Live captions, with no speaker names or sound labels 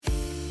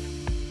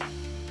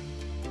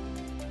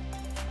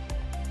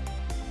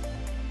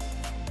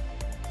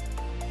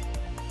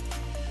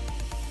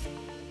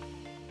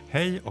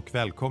Hej och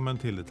välkommen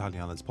till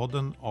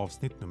Detaljhandelspodden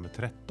avsnitt nummer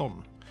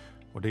 13.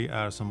 Och det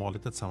är som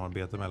vanligt ett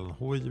samarbete mellan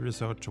HI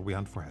Research och We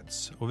Hunt for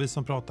Heads. Och vi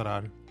som pratar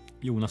är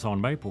Jonas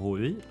Arnberg på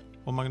HI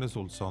och Magnus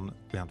Olsson,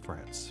 We Hunt for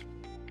Heads.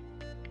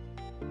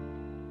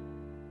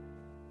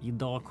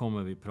 Idag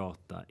kommer vi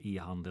prata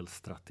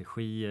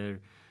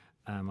e-handelsstrategier,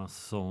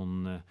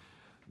 Amazon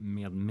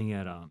med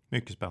mera.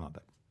 Mycket spännande.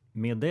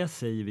 Med det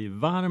säger vi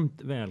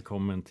varmt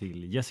välkommen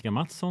till Jessica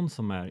Mattsson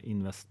som är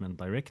Investment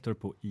Director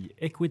på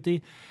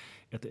eEquity,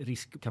 ett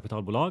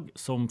riskkapitalbolag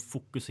som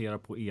fokuserar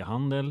på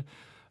e-handel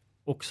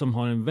och som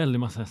har en väldigt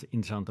massa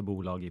intressanta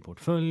bolag i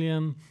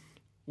portföljen.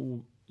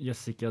 Och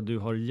Jessica, du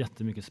har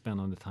jättemycket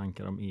spännande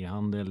tankar om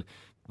e-handel.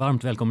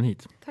 Varmt välkommen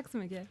hit. Tack så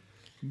mycket.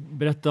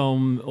 Berätta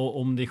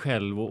om dig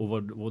själv och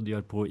vad du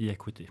gör på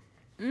eEquity.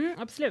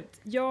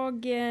 Absolut.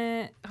 Jag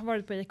har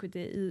varit på eEquity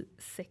i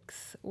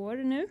 6 år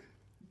nu.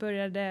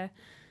 Började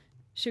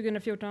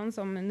 2014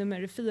 som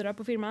nummer 4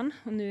 på firman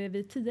och nu är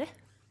vi 10.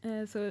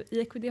 Så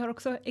eEquity har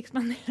också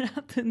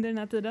expanderat under den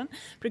här tiden.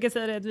 Jag brukar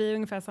säga det att vi är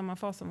ungefär samma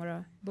fas som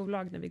våra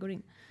bolag när vi går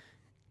in.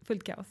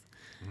 Fullt kaos.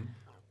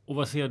 Och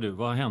vad ser du?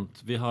 Vad har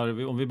hänt?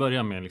 Om vi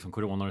börjar med liksom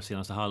corona det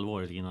senaste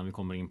halvåret innan vi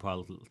kommer in på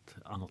allt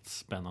annat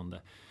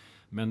spännande.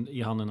 Men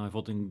e-handeln har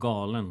fått en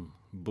galen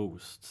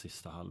boost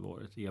sista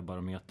halvåret.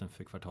 E-barometern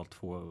för kvartal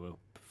 2 var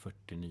upp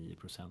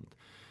 49%.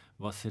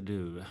 Vad ser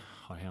du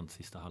har hänt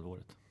sista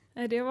halvåret?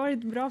 Det har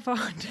varit bra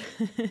fart,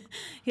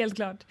 helt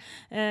klart.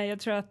 Jag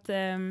tror att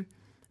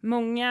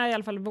många, i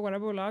alla fall våra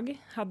bolag,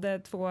 hade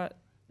 2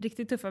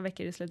 riktigt tuffa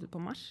veckor i slutet på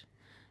mars.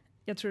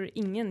 Jag tror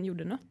ingen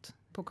gjorde något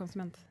på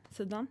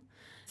konsumentsidan.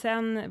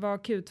 Sen var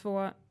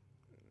Q2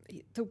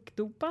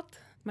 tokdopat.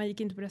 Man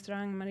gick inte på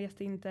restaurang, man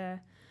reste inte,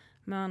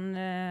 man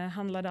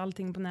handlade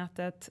allting på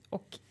nätet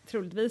och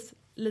troligtvis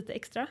lite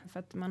extra för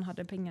att man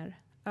hade pengar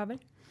över.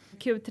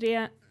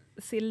 Q3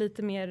 ser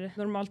lite mer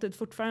normalt ut,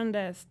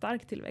 fortfarande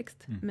stark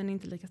tillväxt, men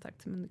inte lika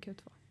starkt som under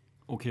Q2.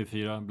 Och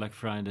Q4, Black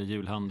Friday,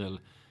 julhandel,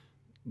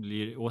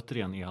 blir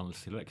återigen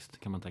e-handelstillväxt,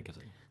 kan man tänka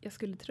sig? Jag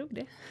skulle tro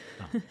det.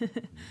 Ja.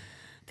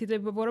 Tittar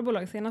vi på våra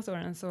bolag senaste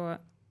åren så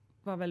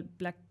var väl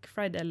Black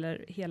Friday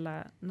eller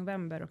hela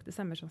november och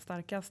december som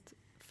starkast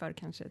för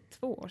kanske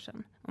 2 år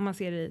sedan. Om man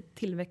ser i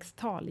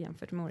tillväxttal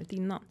jämfört med året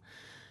innan.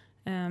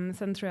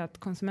 Sen tror jag att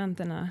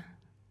konsumenterna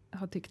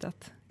har tyckt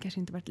att det kanske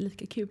inte varit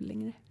lika kul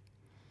längre.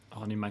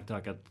 Har ni märkt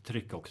ökat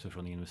tryck också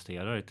från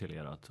investerare till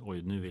er att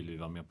oj, nu vill vi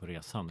vara med på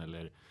resan,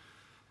 eller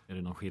är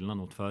det någon skillnad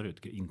mot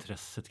förut,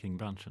 intresset kring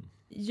branschen?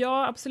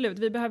 Ja, absolut.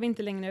 Vi behöver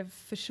inte längre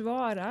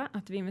försvara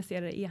att vi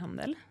investerar i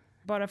e-handel.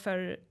 Bara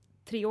för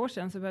 3 år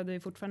sedan så behövde vi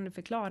fortfarande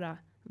förklara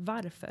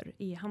varför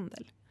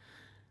e-handel.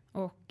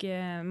 Och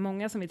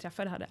många som vi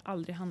träffade hade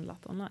aldrig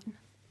handlat online.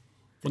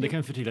 Och det kan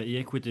vi förtydliga,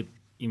 eEquity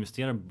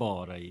investerar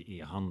bara i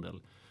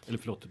e-handel. Eller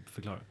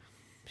förklara.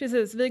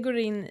 Precis, vi går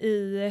in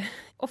i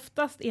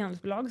oftast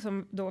e-handelsbolag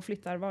som då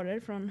flyttar varor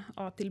från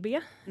A till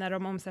B. När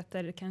de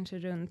omsätter kanske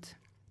runt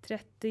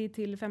 30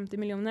 till 50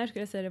 miljoner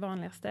skulle jag säga det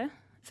vanligaste.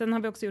 Sen har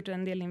vi också gjort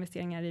en del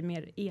investeringar i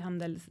mer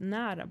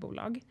e-handelsnära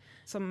bolag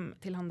som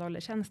tillhandahåller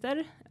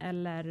tjänster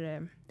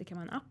eller det kan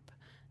vara en app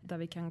där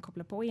vi kan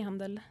koppla på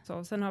e-handel.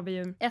 Så, sen har vi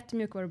ju ett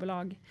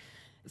mjukvarubolag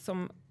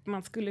som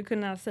man skulle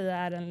kunna säga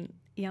är en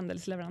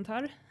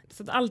e-handelsleverantör.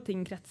 Så att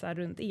allting kretsar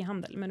runt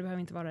e-handel, men det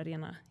behöver inte vara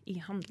rena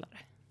e-handlare.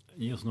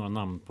 Ge oss några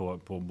namn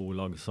på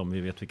bolag som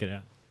vi vet vilka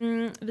det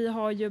är. Vi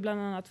har ju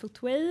bland annat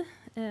Footway,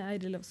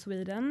 Ideal of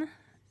Sweden,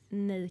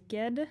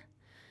 Naked,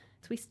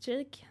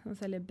 Twistshake som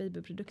säljer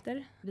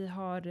babyprodukter. Vi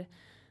har,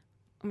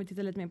 om vi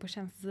tittar lite mer på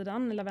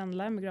tjänstesidan,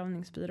 Lavendla,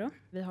 begravningsbyrå.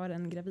 Vi har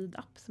en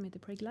gravidapp som heter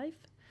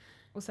Preglife.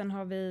 Och sen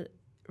har vi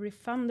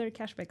Refunder,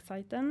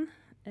 Cashback-sajten,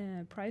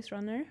 Price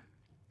Runner.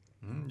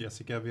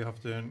 Jessica, vi har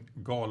haft en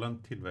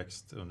galen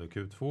tillväxt under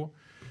Q2.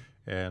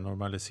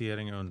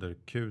 Normalisering under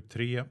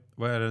Q3.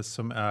 Vad är det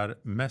som är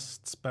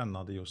mest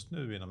spännande just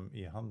nu inom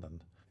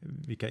e-handeln?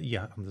 Vilka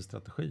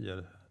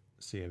e-handelsstrategier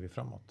ser vi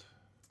framåt?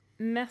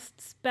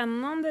 Mest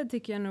spännande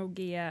tycker jag nog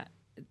är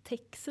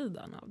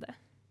tech-sidan av det.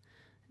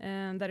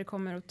 Där det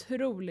kommer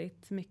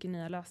otroligt mycket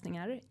nya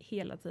lösningar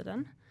hela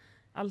tiden.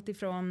 Allt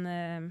ifrån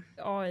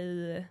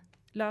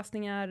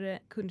AI-lösningar,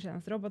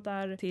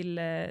 kundtjänstrobotar till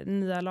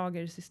nya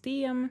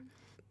lagersystem.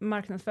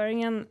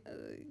 Marknadsföringen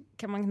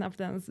kan man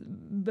knappt ens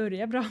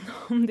börja prata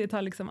om. Det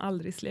tar liksom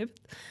aldrig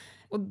slut.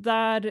 Och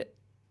där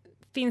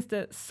finns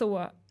det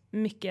så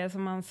mycket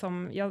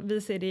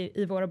vi ser det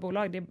i våra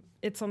bolag. Det är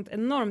ett sånt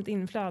enormt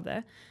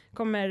inflöde.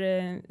 Kommer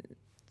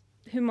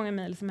hur många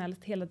mejl som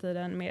helst hela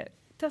tiden med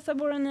testa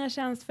våra nya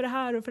tjänst för det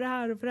här och för det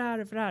här och för det här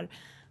och för det här.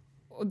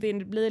 Och det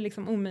blir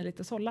liksom omöjligt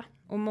att sålla.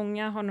 Och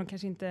många har nog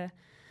kanske inte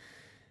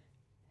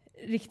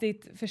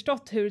riktigt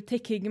förstått hur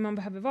techig man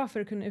behöver vara för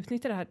att kunna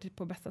utnyttja det här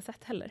på bästa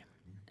sätt heller.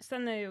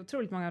 Sen är det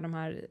otroligt många av de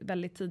här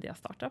väldigt tidiga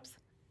startups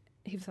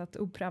hyfsat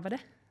oprövade.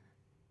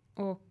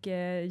 Och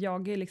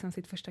jagar liksom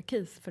sitt första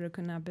case för att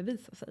kunna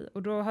bevisa sig.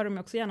 Och då hör de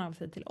också gärna av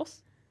sig till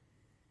oss.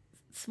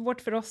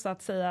 Svårt för oss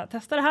att säga,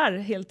 testa det här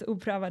helt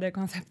oprövade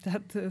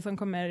konceptet som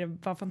kommer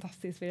vara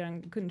fantastiskt för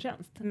er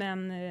kundtjänst.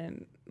 Men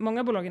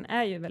många bolagen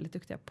är ju väldigt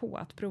duktiga på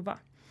att prova.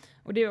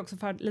 Och det är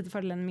också lite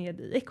fördelen med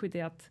i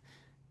equity, att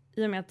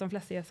i och med att de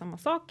flesta gör samma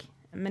sak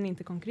men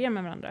inte konkurrerar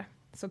med varandra,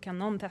 så kan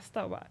någon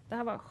testa och bara, det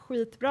här var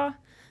skitbra,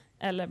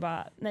 eller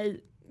bara,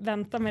 nej,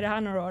 vänta med det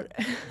här några år.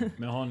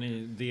 Men har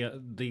ni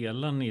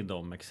delar ni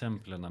de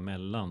exemplen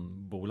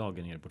mellan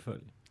bolagen i er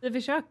portfölj? Vi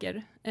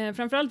försöker.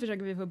 Framförallt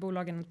försöker vi få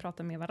bolagen att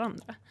prata med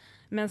varandra.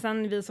 Men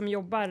sen vi som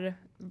jobbar,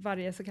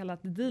 varje så kallat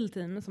deal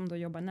team som då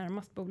jobbar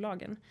närmast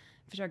bolagen,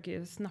 försöker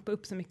ju snappa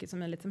upp så mycket som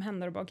möjligt som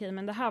händer och bara okej,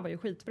 men det här var ju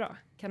skitbra.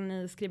 Kan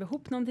ni skriva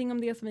ihop någonting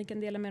om det som vi kan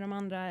dela med de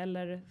andra,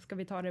 eller ska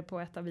vi ta det på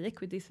ett av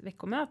Equitys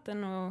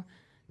veckomöten och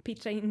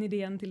pitcha in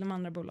idén till de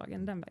andra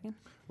bolagen den vägen?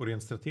 Och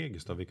rent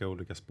strategiskt då, vilka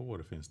olika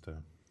spår finns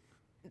det?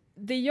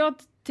 Det jag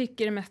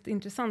tycker är mest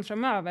intressant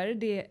framöver,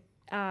 det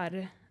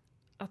är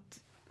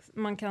att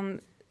man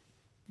kan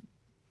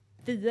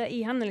via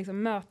e-handeln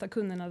liksom möta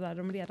kunderna där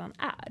de redan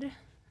är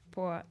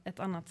på ett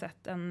annat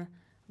sätt än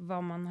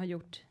vad man har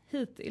gjort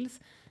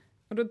hittills.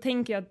 Och då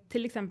tänker jag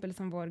till exempel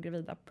som vår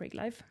gravida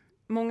Preglife.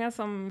 Många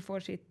som får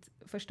sitt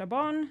första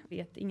barn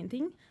vet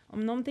ingenting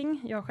om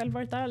någonting. Jag har själv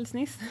varit där alldeles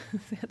nyss,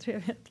 så jag tror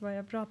jag vet vad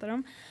jag pratar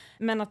om.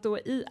 Men att då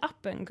i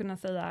appen kunna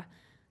säga,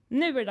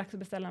 nu är det dags att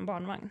beställa en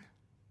barnvagn.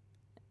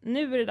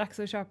 Nu är det dags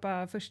att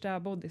köpa första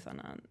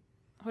bodysarna.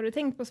 Har du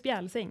tänkt på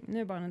spjälsäng?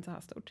 Nu är barnen så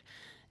här stort.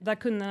 Där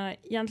kunderna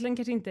egentligen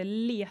kanske inte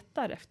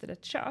letar efter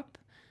ett köp.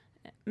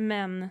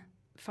 Men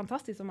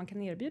fantastiskt om man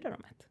kan erbjuda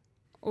dem ett.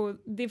 Och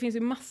det finns ju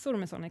massor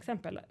med sådana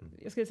exempel.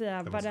 Jag skulle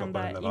säga där man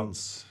skapar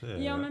relevans och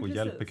precis.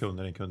 hjälper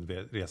kunder i en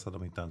kundresa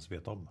de inte ens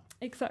vet om.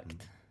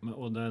 Exakt.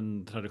 Och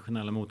den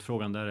traditionella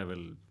motfrågan där är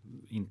väl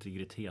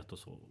integritet och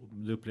så.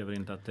 Du upplever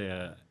inte att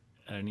det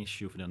är en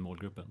issue för den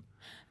målgruppen?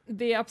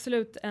 Det är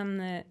absolut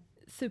en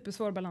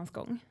supersvår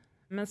balansgång.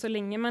 Men så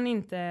länge man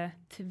inte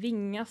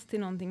tvingas till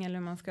någonting eller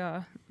hur man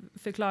ska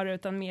förklara,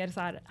 utan mer så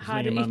här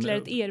är ytterligare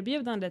ett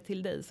erbjudande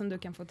till dig som du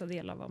kan få ta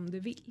del av om du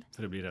vill.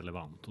 För det blir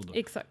relevant. Och då...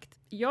 Exakt.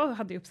 Jag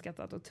hade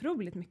uppskattat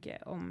otroligt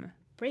mycket om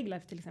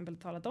Preglife till exempel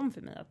talat om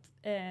för mig att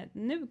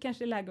nu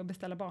kanske det är läge att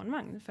beställa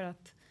barnvagn, för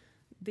att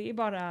det är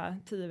bara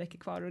 10 veckor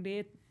kvar och det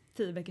är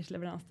 10 veckors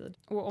leveranstid.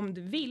 Och om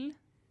du vill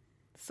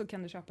så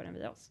kan du köpa den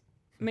via oss.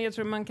 Men jag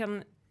tror man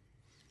kan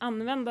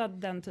använda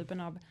den typen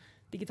av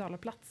digitala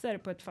platser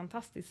på ett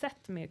fantastiskt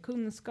sätt med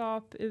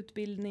kunskap,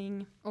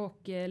 utbildning och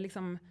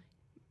liksom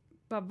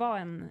bara vara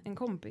en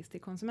kompis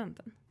till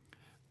konsumenten.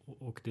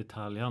 Och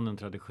detaljhandeln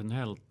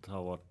traditionellt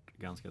har varit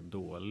ganska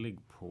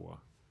dålig på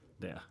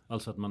det.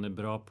 Alltså att man är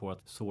bra på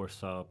att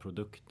sourca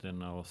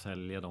produkterna och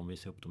sälja dem,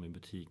 visa upp dem i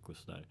butik och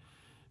sådär.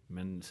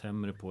 Men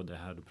sämre på det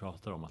här du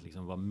pratar om, att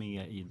liksom vara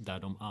med i där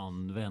de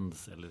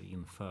används eller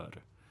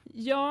inför.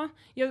 Ja,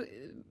 jag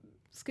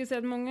skulle säga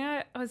att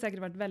många har säkert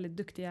varit väldigt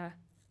duktiga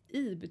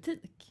i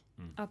butik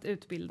att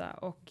utbilda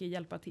och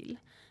hjälpa till.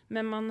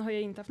 Men man har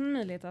ju inte haft en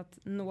möjlighet att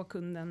nå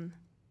kunden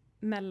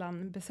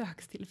mellan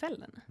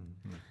besökstillfällen.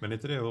 Men är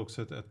inte det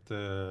också ett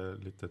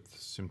litet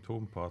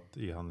symptom på att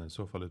e-handeln i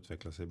så fall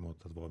utvecklar sig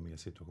mot att vara mer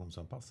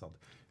situationsanpassad?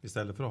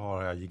 Istället för att ha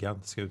det här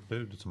gigantiska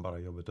utbudet som bara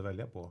är jobbigt att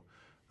välja på.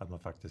 Att man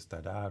faktiskt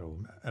är där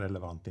och är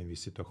relevant i en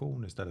viss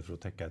situation istället för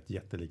att täcka ett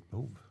jättelikt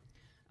behov.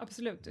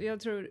 Absolut. Jag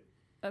tror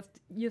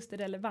att just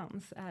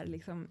relevans är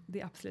liksom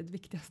det absolut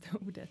viktigaste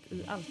ordet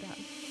i allt det här.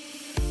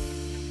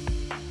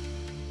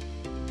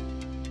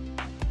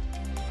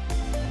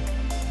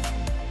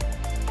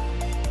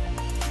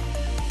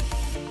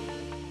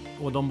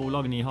 Och de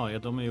bolag ni har,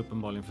 de är ju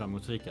uppenbarligen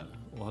framgångsrika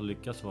och har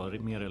lyckats vara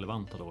mer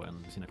relevanta då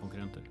än sina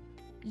konkurrenter.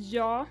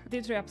 Ja,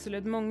 det tror jag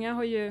absolut. Många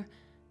har ju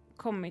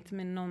kommit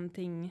med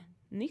någonting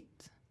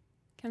nytt,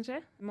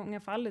 kanske. I många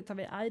fall tar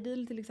vi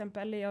iDeal till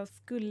exempel. Jag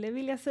skulle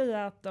vilja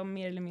säga att de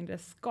mer eller mindre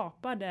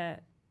skapade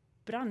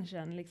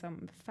branschen,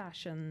 liksom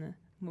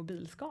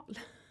fashion-mobilskal.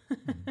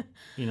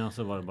 Innan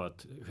så var det bara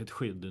ett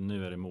skydd,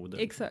 nu är det mode.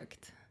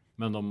 Exakt.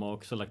 Men de har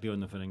också lagt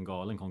grunden för en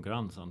galen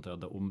konkurrens, antar jag,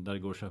 där det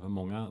går att köpa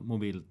många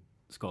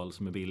mobilskal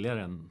som är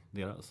billigare än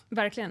deras.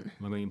 Verkligen.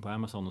 Man går in på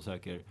Amazon och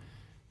söker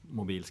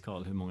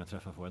mobilskal, hur många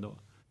träffar får jag då?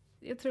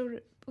 Jag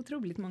tror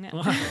otroligt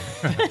många.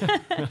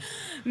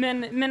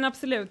 men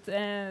absolut,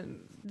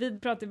 vi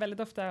pratar väldigt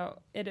ofta,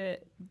 är det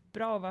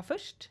bra att vara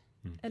först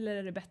eller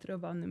är det bättre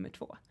att vara nummer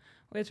 2?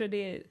 Och jag tror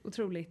det är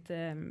otroligt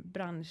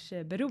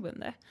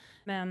branschberoende.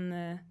 Men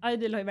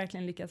iDeal har ju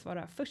verkligen lyckats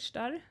vara först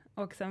där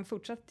och sen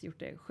fortsatt gjort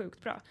det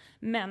sjukt bra.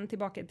 Men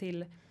tillbaka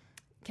till,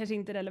 kanske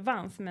inte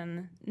relevans,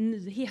 men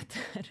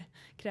nyheter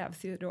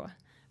krävs ju då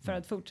för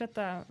att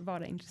fortsätta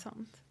vara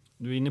intressant.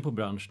 Du är inne på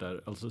bransch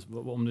där. Alltså,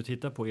 om du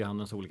tittar på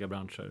e-handelns olika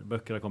branscher.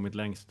 Böcker har kommit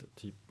längst,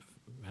 typ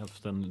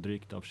hälften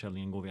drygt av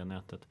försäljningen går via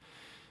nätet.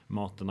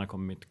 Maten har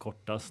kommit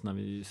kortast. När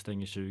vi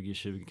stänger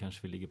 2020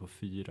 kanske vi ligger på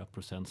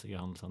 4%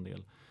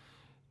 e-handelsandel.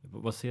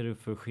 Vad ser du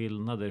för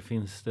skillnader?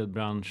 Finns det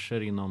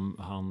branscher inom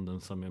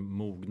handeln som är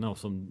mogna och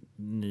som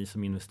ni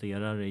som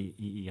investerar i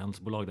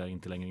e-handelsbolag där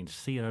inte längre är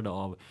intresserade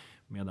av,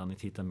 medan ni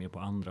tittar mer på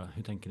andra?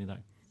 Hur tänker ni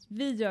där?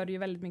 Vi gör det ju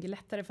väldigt mycket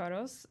lättare för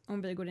oss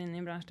om vi går in i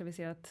en bransch där vi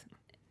ser att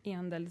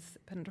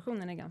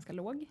e-handelspenetrationen är ganska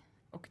låg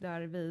och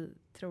där vi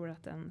tror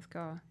att den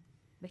ska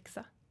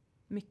växa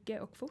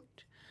mycket och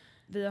fort.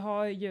 Vi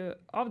har ju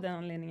av den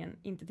anledningen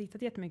inte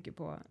tittat jättemycket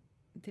på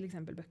till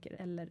exempel böcker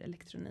eller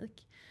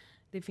elektronik.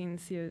 Det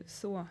finns ju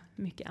så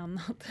mycket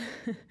annat.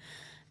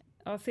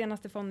 Ja,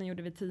 senaste fonden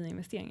gjorde vi 10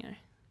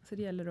 investeringar. Så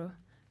det gäller att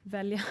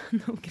välja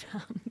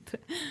noggrant.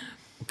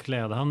 Och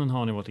klädhandeln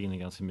har ni varit inne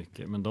ganska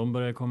mycket, men de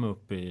börjar komma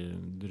upp i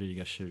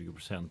dryga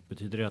 20%.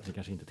 Betyder det att ni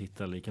kanske inte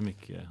tittar lika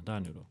mycket där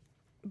nu då?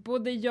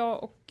 Både ja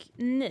och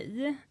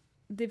nej.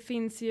 Det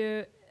finns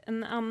ju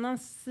en annan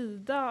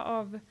sida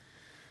av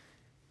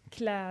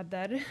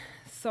kläder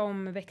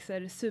som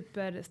växer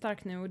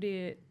superstarkt nu och det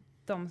är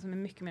de som är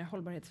mycket mer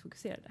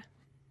hållbarhetsfokuserade.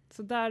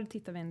 Så där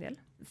tittar vi en del.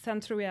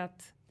 Sen tror jag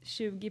att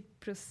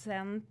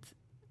 20%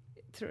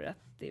 tror att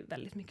det är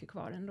väldigt mycket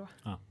kvar ändå.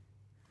 Ja.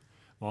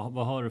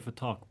 Vad har du för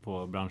tak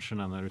på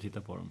branscherna när du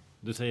tittar på dem?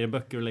 Du säger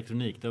böcker och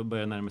elektronik, då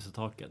börjar närma sig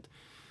taket.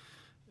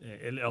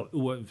 Eller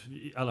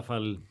i alla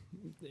fall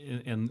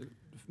en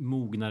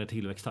mognare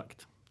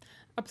tillväxttakt.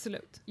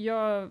 Absolut.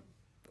 Jag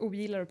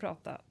ogillar att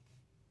prata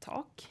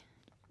tak.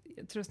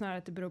 Jag tror snarare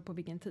att det beror på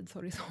vilken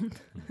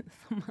tidshorisont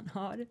som man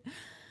har.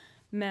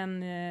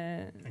 Men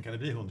kan det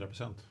bli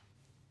 100%?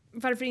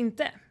 Varför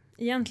inte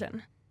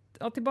egentligen?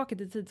 Ja, tillbaka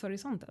till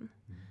tidshorisonten.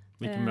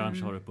 Vilken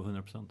bransch har du på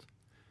 100%?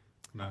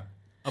 Nej.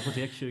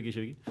 Apotek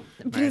 2020?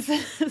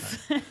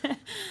 Precis.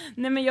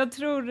 Nej, men jag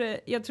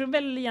tror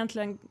väl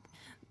egentligen,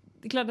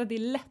 det är klart att det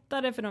är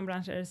lättare för de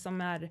branscher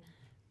som är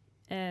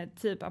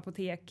typ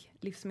apotek,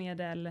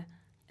 livsmedel,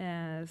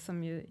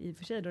 som ju i och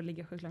för sig då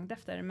ligger sjukt långt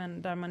efter,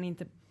 men där man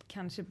inte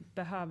kanske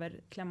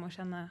behöver klämma och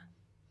känna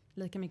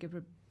lika mycket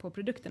på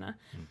produkterna.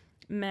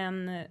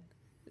 Men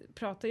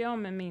pratar jag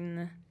med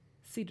min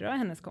syrra och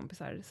hennes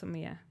kompisar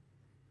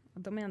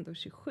de är ändå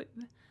 27.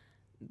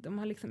 De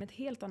har liksom ett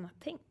helt annat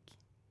tänk.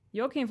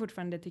 Jag kan ju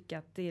fortfarande tycka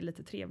att det är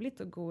lite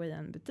trevligt att gå i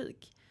en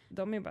butik.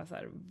 De är bara så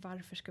här,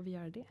 varför ska vi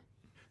göra det?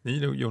 Ni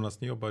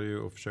Jonas, ni jobbar ju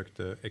och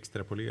försökte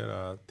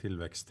extrapolera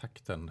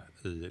tillväxttakten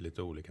i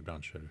lite olika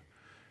branscher.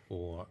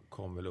 Och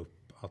kom väl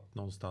upp att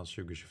någonstans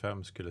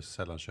 2025 skulle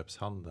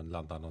sällanköpshandeln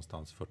landa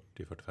någonstans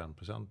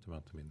 40-45% om jag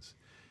inte minns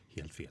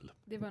helt fel.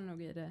 Det var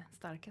nog i det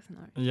starka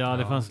scenariot. Ja,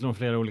 det fanns nog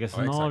flera olika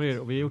scenarier.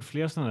 Ja, och vi har gjort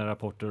flera sådana här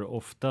rapporter.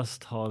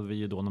 Oftast har vi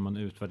ju då när man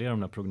utvärderar de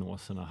där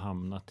prognoserna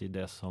hamnat i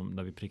det som,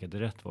 där vi prickade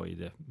rätt, var i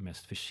det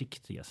mest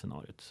försiktiga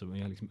scenariot. Så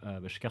vi har liksom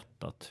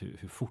överskattat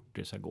hur fort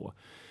det ska gå.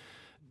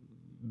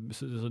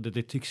 Så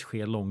det tycks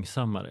ske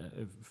långsammare.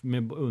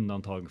 Med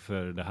undantag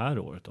för det här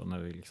året då, när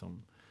vi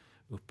liksom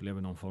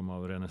upplever någon form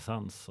av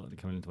renässans. Det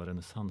kan väl inte vara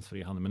renässans för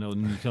e-handel,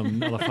 men liksom,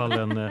 i alla fall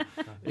en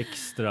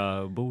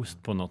extra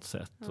boost på något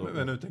sätt.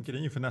 Men hur tänker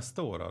ni inför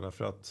nästa år då?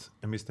 Därför att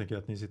jag misstänker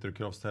att ni sitter och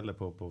kravställer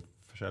på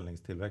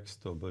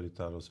försäljningstillväxt och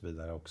budgetar och så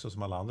vidare också,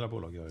 som alla andra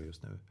bolag gör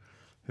just nu.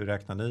 Hur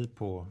räknar ni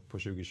på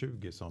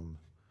 2020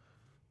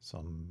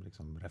 som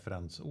liksom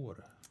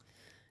referensår?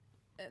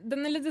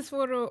 Den är lite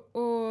svår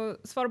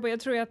att svara på. Jag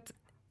tror att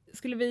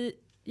skulle vi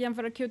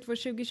jämföra Q2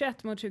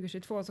 2021 mot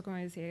 2022 så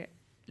kommer vi se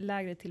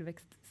lägre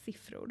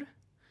tillväxtsiffror.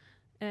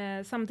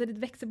 Samtidigt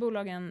växer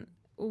bolagen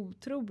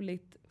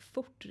otroligt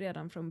fort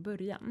redan från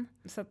början.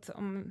 Så att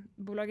om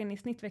bolagen i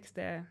snitt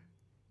växte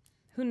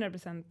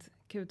 100%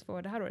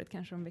 Q2 det här året,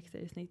 kanske de växer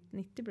i snitt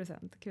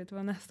 90%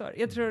 Q2 nästa år.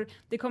 Jag tror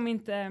det kommer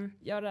inte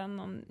göra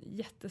någon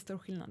jättestor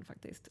skillnad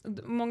faktiskt.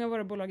 Många av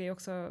våra bolag är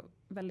också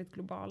väldigt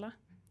globala.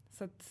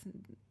 Så att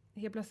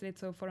helt plötsligt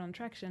så får de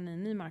traction i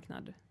en ny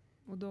marknad.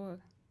 Och då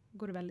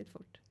går det väldigt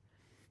fort.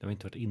 Det har vi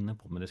inte varit inne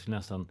på, men det skulle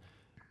nästan,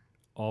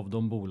 av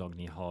de bolag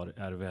ni har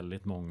är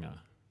väldigt många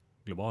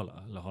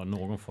globala eller har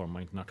någon form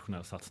av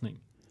internationell satsning.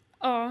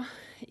 Ja,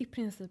 i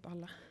princip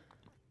alla.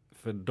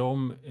 För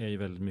de är ju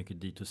väldigt mycket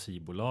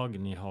D2C-bolag.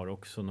 Ni har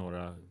också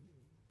några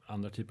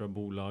andra typer av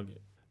bolag.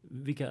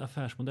 Vilka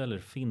affärsmodeller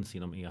finns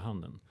inom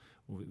e-handeln?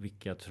 Och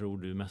vilka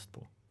tror du mest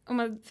på? Om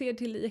man ser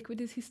till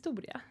Equities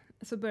historia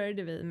så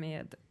började vi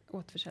med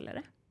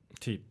återförsäljare.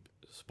 Typ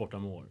Sport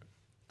Amour?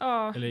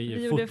 Ja, eller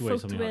vi gjorde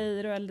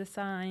Footway, Royal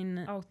Design,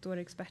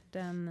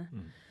 Outdoor-experten.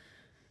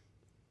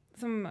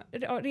 Som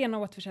rena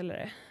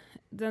återförsäljare.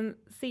 Den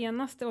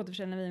senaste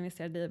återförsäljaren vi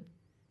investerade i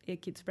är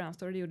Kids Brand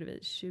Store. Det gjorde vi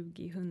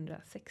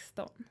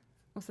 2016.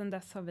 Och sen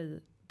dess har vi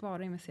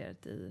bara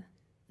investerat i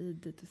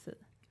D2C.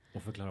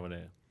 Och förklara vad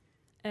det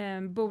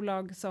är.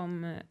 Bolag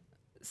som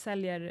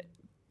säljer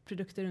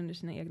produkter under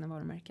sina egna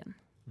varumärken.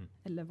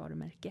 Eller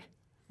varumärke,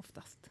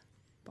 oftast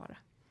bara.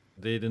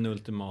 Det är den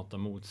ultimata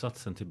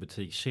motsatsen till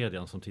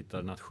butikskedjan som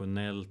tittar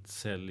nationellt,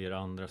 säljer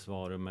andras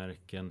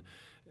varumärken,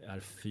 är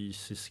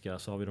fysiska.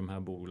 Så har vi de här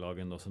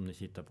bolagen då som ni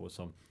tittar på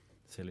som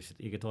säljer sitt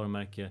eget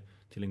varumärke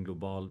till en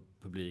global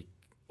publik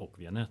och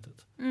via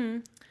nätet.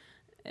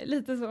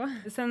 Lite så.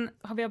 Sen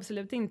har vi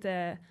absolut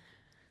inte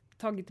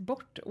tagit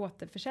bort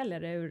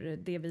återförsäljare ur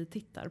det vi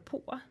tittar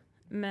på.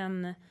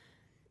 Men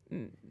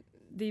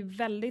det är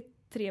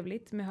väldigt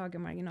trevligt med höga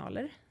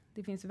marginaler.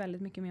 Det finns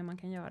väldigt mycket mer man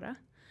kan göra.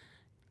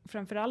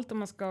 Framförallt om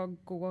man ska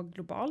gå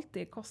globalt,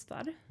 det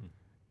kostar.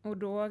 Och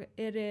då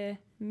är det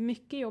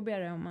mycket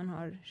jobbigare om man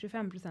har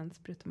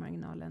 25%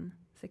 bruttomarginal än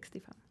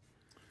 65%.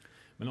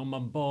 Men om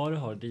man bara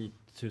har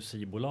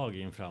D2C-bolag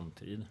i en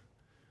framtid,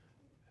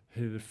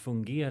 hur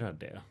fungerar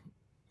det?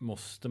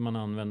 måste man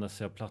använda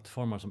sig av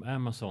plattformar som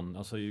Amazon,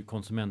 alltså i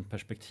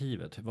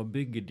konsumentperspektivet? Vad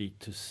bygger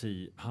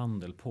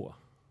D2C-handel på?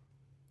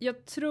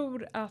 Jag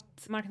tror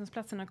att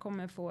marknadsplatserna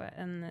kommer få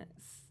en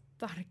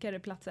starkare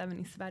plats även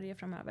i Sverige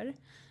framöver.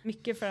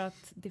 Mycket för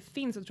att det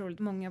finns otroligt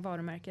många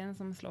varumärken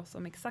som slåss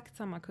om exakt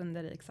samma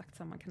kunder i exakt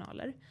samma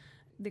kanaler.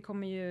 Det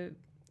kommer ju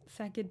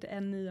säkert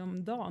en ny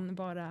om dagen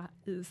bara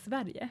i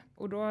Sverige.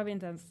 Och då har vi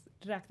inte ens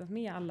räknat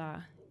med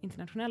alla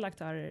internationella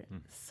aktörer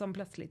som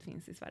plötsligt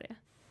finns i Sverige.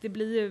 Det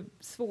blir ju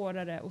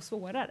svårare och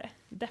svårare,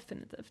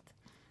 definitivt.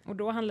 Och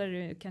då handlar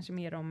det ju kanske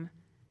mer om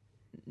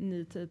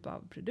ny typ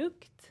av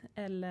produkt.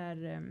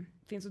 Eller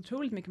finns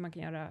otroligt mycket man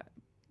kan göra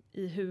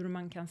i hur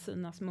man kan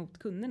synas mot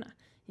kunderna.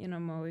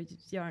 Genom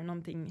att göra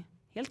någonting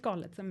helt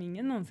galet som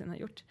ingen någonsin har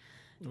gjort.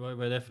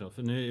 Vad är det för något?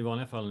 För nu, i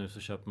vanliga fall nu så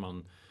köper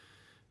man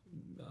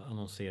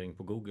annonsering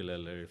på Google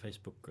eller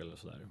Facebook eller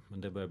sådär.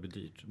 Men det börjar bli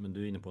dyrt. Men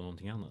du är inne på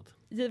någonting annat.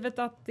 Givet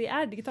att det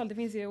är digitalt, det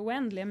finns ju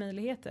oändliga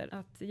möjligheter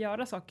att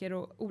göra saker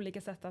och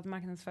olika sätt att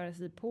marknadsföra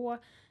sig på.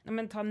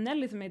 Men ta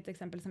Nelly som är ett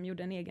exempel som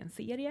gjorde en egen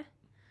serie.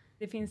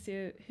 Det finns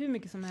ju hur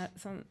mycket som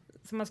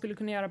man skulle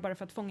kunna göra bara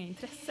för att fånga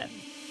intresset.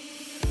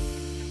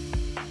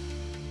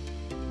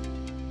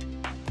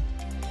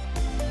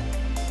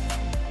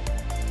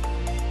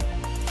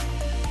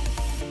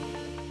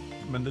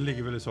 Men det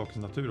ligger väl i sakens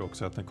natur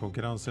också att när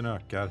konkurrensen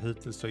ökar,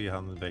 hittills så är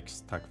handeln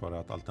växt tack vare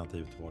att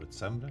alternativet varit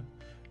sämre.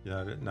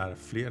 När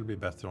fler blir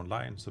bättre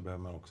online så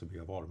behöver man också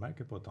bygga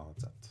varumärken på ett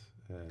annat sätt.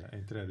 Är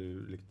inte det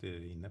du lite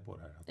inne på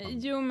det här?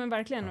 Jo, men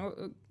verkligen. Ja.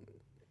 Och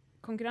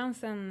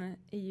konkurrensen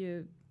är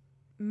ju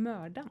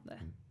mördande.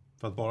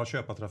 För att bara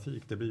köpa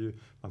trafik, det blir ju,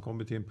 man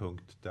kommer till en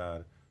punkt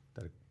där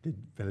det är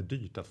väldigt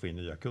dyrt att få in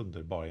nya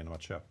kunder bara genom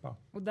att köpa.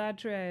 Och där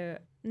tror jag ju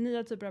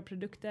nya typer av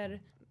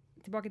produkter,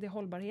 tillbaka till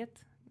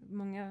hållbarhet.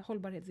 Många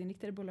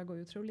hållbarhetsinriktade bolag går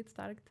ju otroligt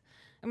starkt.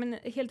 Men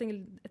helt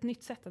enkelt ett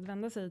nytt sätt att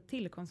vända sig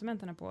till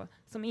konsumenterna på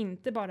som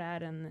inte bara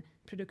är en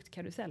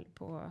produktkarusell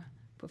på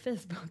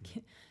Facebook.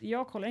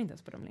 Jag kollar inte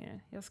ens på dem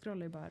längre. Jag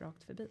scrollar ju bara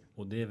rakt förbi.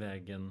 Och det är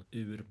vägen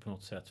ur på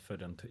något sätt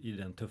i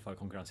den tuffa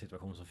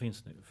konkurrenssituation som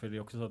finns nu. För det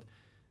är också så att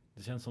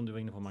det känns som du var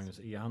inne på, Magnus,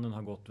 e-handeln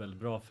har gått väldigt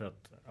bra för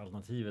att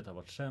alternativet har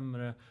varit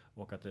sämre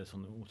och att det är en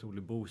sån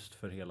otrolig boost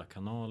för hela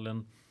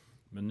kanalen.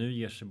 Men nu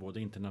ger sig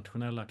både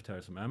internationella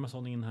aktörer som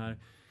Amazon in här.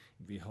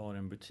 Vi har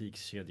en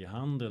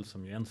butikskedjehandel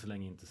som ju än så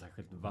länge inte är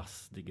särskilt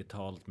vass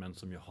digitalt, men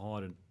som ju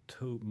har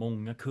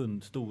många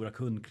stora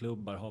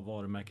kundklubbar, har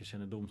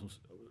varumärkeskännedom som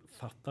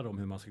fattar om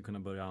hur man ska kunna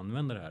börja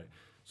använda det här.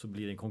 Så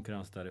blir det en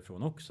konkurrens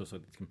därifrån också. Så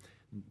liksom,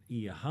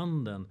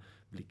 e-handeln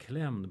blir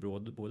klämd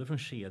både från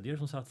kedjor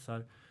som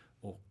satsar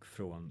och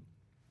från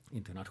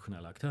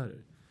internationella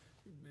aktörer.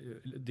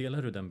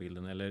 Delar du den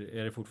bilden eller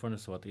är det fortfarande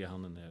så att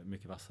e-handeln är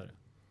mycket vassare?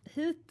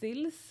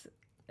 Hittills,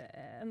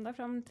 ända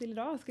fram till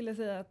idag, skulle jag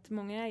säga att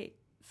många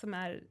som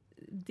är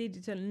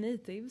digital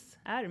natives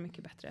är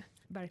mycket bättre.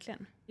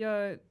 Verkligen.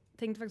 Jag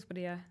tänkte faktiskt på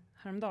det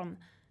häromdagen.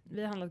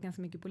 Vi har handlat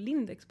ganska mycket på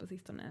Lindex på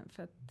sistone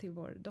till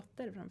vår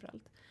dotter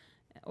framförallt.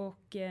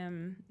 Och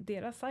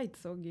deras sajt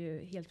såg ju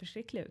helt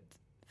förskräcklig ut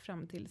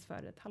fram tills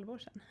för ett halvår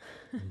sedan.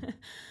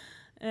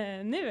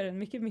 Nu är den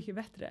mycket, mycket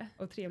bättre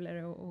och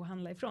trevligare att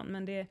handla ifrån.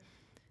 Men det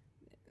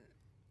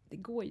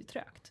går ju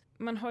trögt.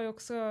 Man har ju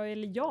också,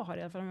 eller jag har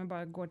i alla fall om jag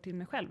bara går till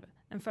mig själv,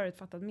 en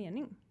förutfattad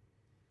mening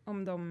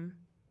om de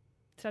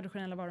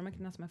traditionella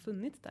varumärkena som har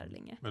funnits där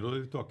länge. Men då är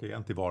det tillbaka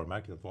igen till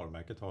varumärket, att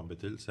varumärket har en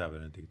betydelse även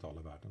i den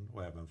digitala världen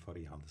och även för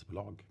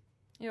e-handelsbolag.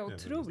 Ja,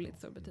 otroligt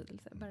stor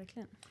betydelse,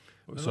 verkligen.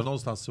 Så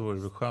någonstans så är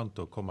det skönt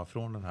att komma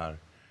från den här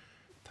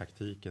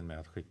taktiken med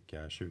att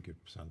skicka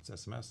 20%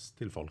 sms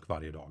till folk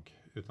varje dag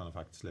utan att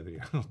faktiskt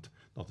leverera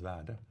något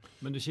värde.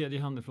 Men du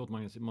kedjehandel, förlåt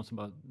Magnus,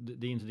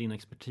 det är inte din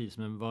expertis,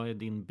 men vad är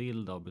din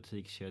bild av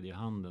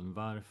butikskedjehandeln?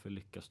 Varför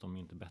lyckas de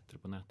inte bättre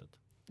på nätet?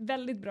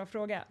 Väldigt bra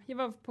fråga. Jag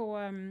var på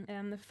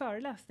en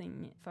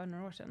föreläsning för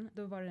några år sedan.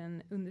 Då var det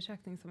en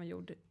undersökning som var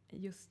gjord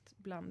just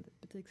bland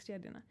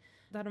butikskedjorna.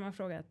 Där hade man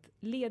frågat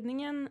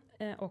ledningen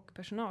och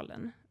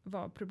personalen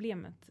vad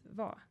problemet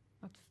var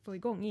att få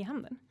igång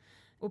e-handeln.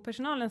 Och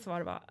personalens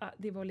svar var att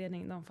det är vår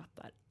ledning, de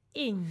fattar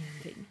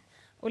ingenting.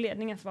 Och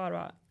ledningens svar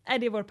var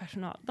det är vår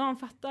personal, de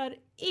fattar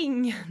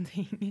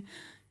ingenting.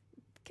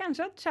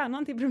 Kanske att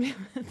kärnan till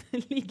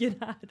problemet ligger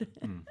där.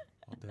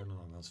 Ja, det är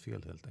någon annans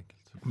fel helt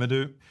enkelt. Men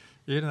du,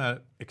 i den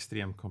här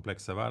extremt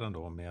komplexa världen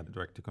då med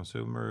direct to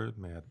consumer,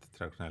 med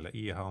traditionella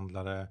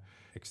e-handlare,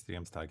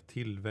 extremt stark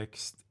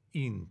tillväxt,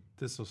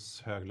 inte så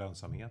hög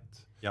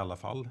lönsamhet i alla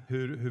fall.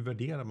 Hur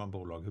värderar man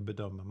bolag? Hur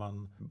bedömer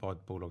man vad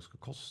ett bolag ska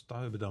kosta?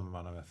 Hur bedömer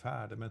man när man är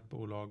färdig med ett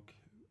bolag?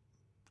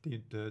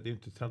 Det är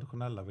inte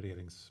traditionella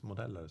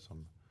värderingsmodeller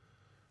som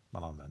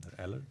man använder,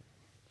 eller?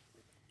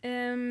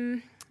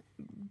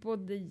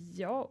 Både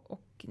ja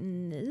och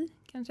nej,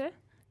 kanske.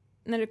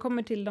 När det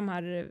kommer till de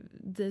här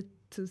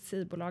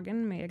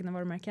D2C-bolagen med egna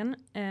varumärken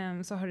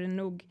så har det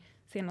nog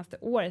senaste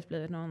året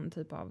blivit någon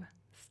typ av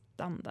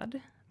standard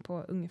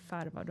på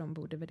ungefär vad de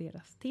borde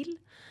värderas till.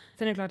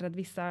 Sen är det klart att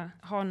vissa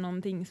har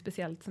någonting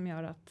speciellt som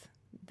gör att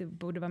det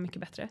borde vara mycket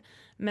bättre.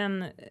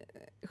 Men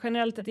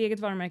generellt ett eget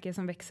varumärke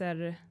som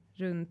växer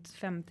runt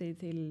 50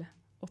 till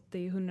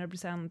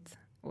 80-100%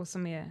 och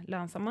som är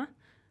lönsamma.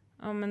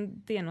 Ja,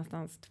 men det är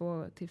någonstans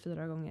 2 till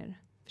 4 gånger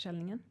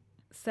försäljningen.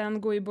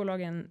 Sen går ju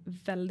bolagen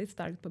väldigt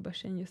starkt på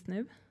börsen just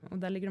nu. Och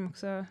där ligger de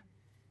också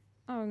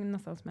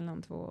någonstans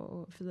mellan 2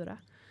 och 4.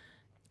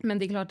 Men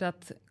det är klart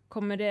att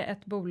kommer det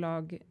ett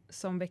bolag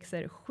som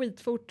växer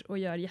skitfort och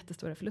gör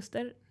jättestora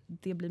förluster,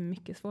 det blir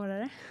mycket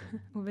svårare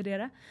att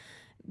värdera.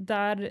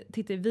 Där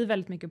tittar vi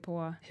väldigt mycket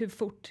på hur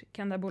fort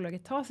kan det här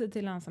bolaget ta sig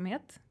till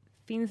lönsamhet.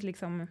 Finns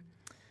liksom,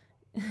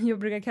 jag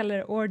brukar kalla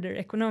det order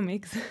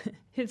economics.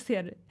 Hur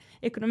ser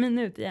ekonomin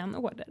ut i en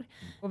order?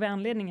 Och vad är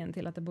anledningen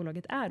till att det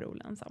bolaget är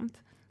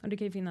olönsamt? Och det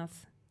kan ju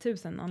finnas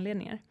 1000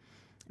 anledningar.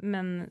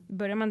 Men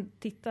börjar man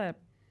titta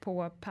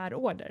på per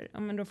order, ja,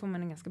 men då får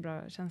man en ganska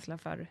bra känsla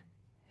för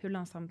hur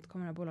lönsamt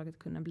kommer det här bolaget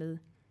kunna bli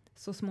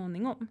så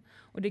småningom.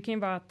 Och det kan ju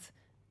vara att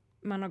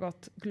man har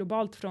gått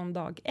globalt från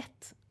dag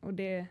 1 och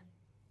det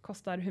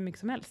kostar hur mycket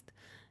som helst.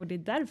 Och det är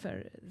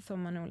därför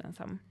som man är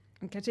olönsam.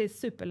 Man kanske är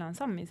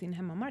superlönsam i sin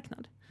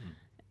hemmamarknad.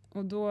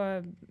 Och då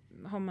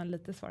har man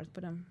lite svaret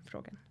på den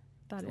frågan.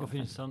 Vad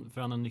finns det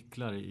för andra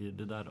nycklar i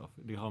det där då?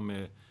 Det har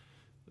med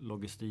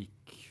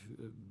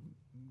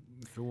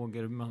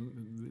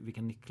logistikfrågor.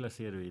 Vilka nycklar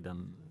ser du i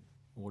den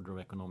order of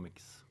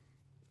economics?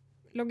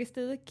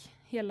 Logistik,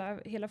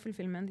 hela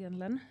fulfillment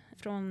egentligen.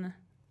 Från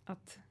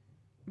att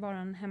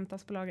varan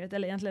hämtas på lagret,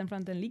 eller egentligen från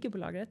att den ligger på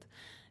lagret.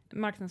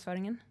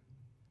 Marknadsföringen,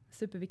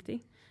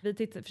 superviktig.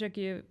 Vi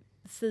försöker ju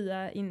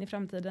sia in i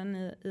framtiden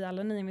i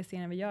alla nya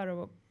investeringar vi gör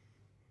och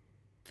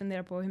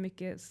fundera på hur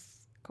mycket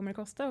kommer det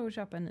kosta att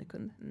köpa en ny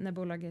kund. När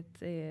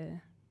bolaget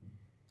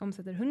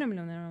omsätter 100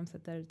 miljoner, när de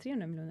omsätter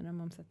 300 miljoner, när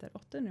de omsätter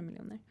 800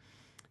 miljoner.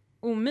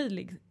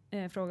 Omöjlig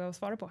fråga att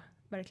svara på,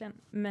 verkligen.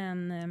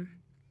 Men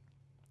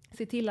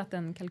se till att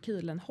den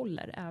kalkylen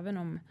håller, även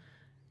om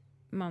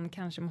man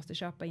kanske måste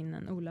köpa in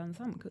en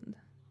olönsam kund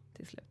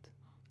till slut.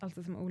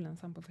 Alltså som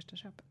olönsam på första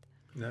köpet.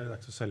 När är det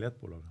dags att sälja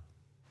ett bolag?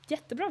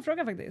 Jättebra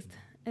fråga faktiskt.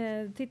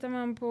 Tittar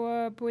man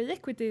på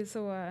equity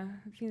så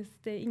finns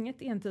det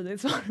inget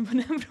entydigt svar på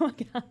den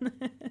frågan.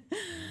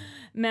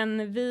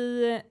 Men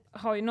vi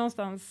har ju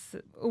någonstans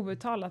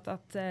outtalat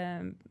att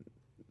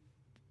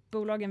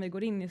bolagen vi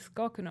går in i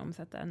ska kunna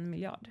omsätta 1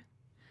 miljard.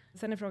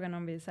 Sen är frågan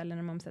om vi säljer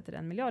när de omsätter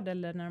 1 miljard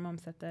eller när de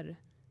omsätter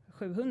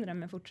 700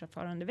 men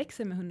fortfarande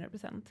växer med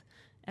 100%.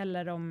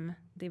 Eller om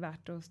det är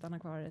värt att stanna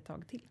kvar ett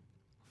tag till.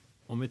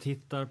 Om vi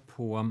tittar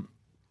på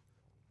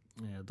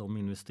de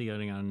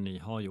investeringar ni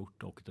har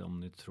gjort och de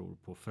ni tror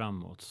på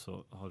framåt,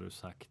 så har du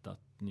sagt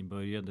att ni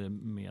började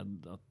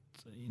med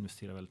att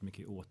investera väldigt mycket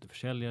i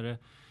återförsäljare,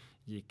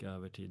 gick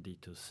över till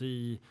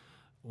D2C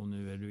och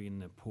nu är du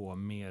inne på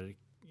mer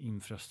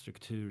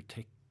infrastruktur,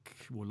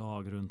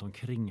 techbolag runt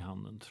omkring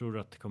handeln. Tror du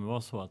att det kommer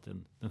vara så att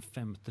den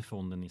femte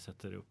fonden ni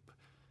sätter upp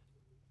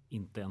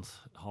inte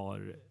ens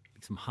har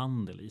liksom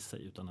handel i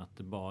sig, utan att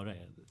det bara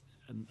är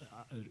en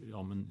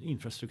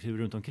infrastruktur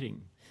runt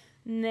omkring?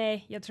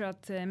 Nej, jag tror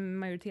att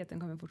majoriteten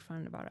kommer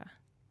fortfarande vara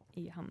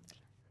i handel.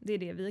 Det är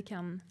det vi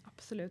kan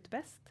absolut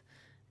bäst.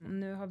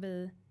 Nu har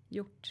vi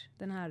gjort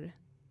den här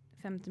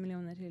 50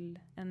 miljoner till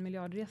 1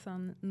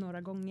 miljardresan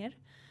några gånger.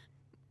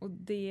 Och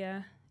det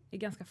är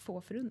ganska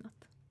få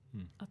förunnat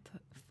att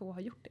få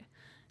ha gjort det.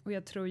 Och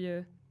jag tror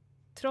ju,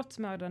 trots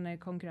mördande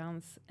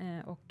konkurrens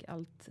och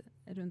allt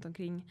runt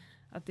omkring,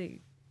 att det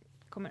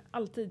kommer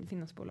alltid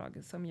finnas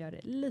bolag som gör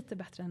det lite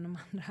bättre än de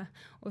andra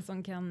och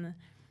som kan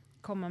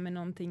komma med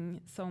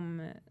någonting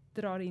som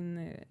drar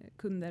in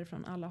kunder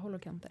från alla håll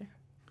och kanter.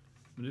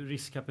 Men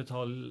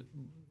riskkapital,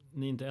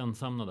 ni är inte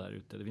ensamma där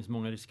ute. Det finns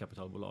många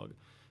riskkapitalbolag.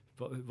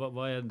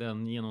 Vad är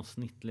den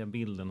genomsnittliga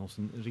bilden hos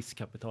en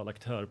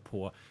riskkapitalaktör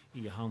på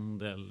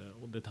e-handel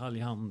och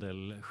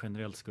detaljhandel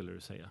generellt, skulle du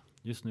säga?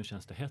 Just nu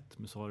känns det hett,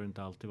 men så har det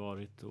inte alltid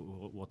varit.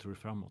 Och vad tror du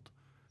framåt?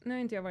 Nu har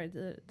inte jag varit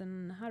i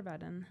den här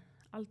världen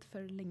allt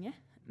för länge.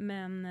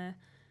 Men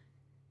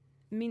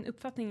min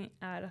uppfattning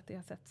är att det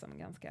har sett som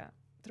ganska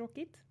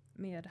tråkigt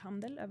med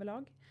handel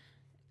överlag.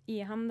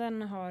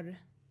 E-handeln har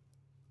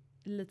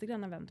lite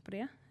grann vänt på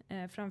det.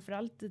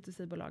 Framförallt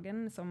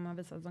D2C-bolagen som har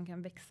visat att de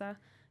kan växa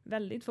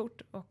väldigt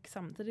fort och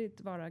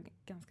samtidigt vara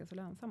ganska så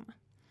lönsamma.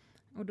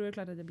 Och då är det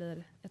klart att det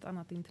blir ett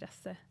annat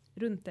intresse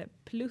runt det.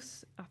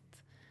 Plus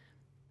att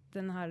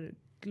den här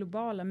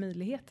globala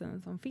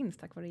möjligheten som finns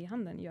tack vare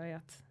e-handeln gör ju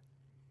att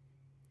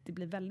det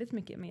blir väldigt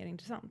mycket mer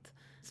intressant.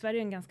 Sverige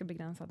är en ganska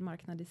begränsad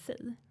marknad i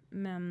sig,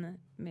 men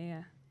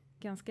med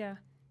ganska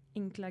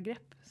enkla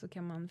grepp så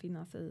kan man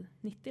finnas i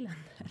 90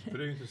 länder. För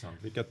det är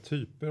intressant. Vilka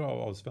typer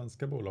av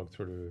svenska bolag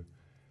tror du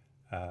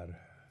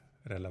är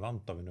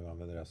relevanta, om vi nu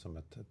använder det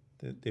som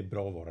det är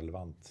bra att vara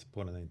relevant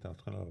på den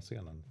internationella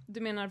scenen?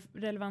 Du menar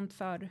relevant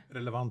för?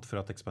 Relevant för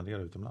att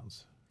expandera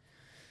utomlands.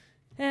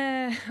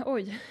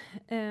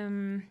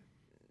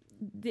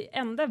 Det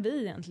enda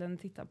vi egentligen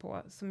tittar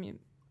på som ju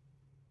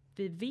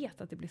vi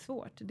vet att det blir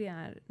svårt, det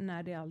är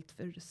när det är allt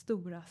för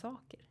stora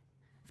saker.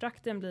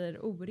 Frakten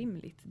blir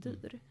orimligt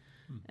dyr.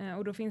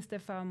 Och då finns det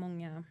för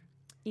många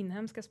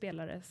inhemska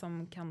spelare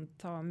som kan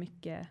ta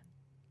mycket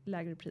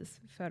lägre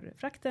pris för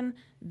frakten.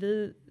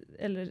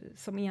 Eller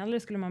som e-handlare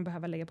skulle man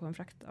behöva lägga på en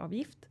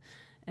fraktavgift.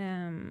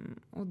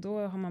 Och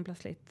då har man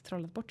plötsligt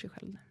trollat bort sig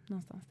själv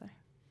någonstans där.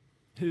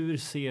 Hur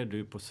ser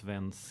du på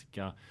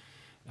svenska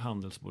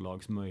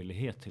handelsbolags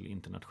möjlighet till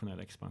internationell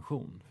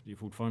expansion? Det är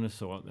fortfarande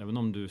så, även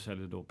om du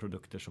säljer då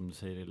produkter som du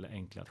säger är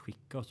enkla att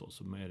skicka och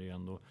så är det ju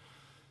ändå,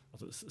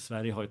 alltså,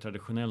 Sverige har ju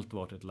traditionellt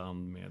varit ett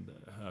land med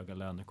höga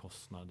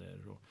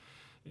lönekostnader och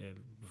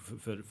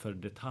för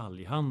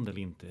detaljhandel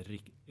inte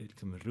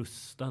liksom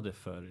rustade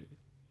för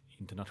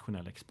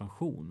internationell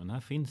expansion. Men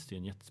här finns det ju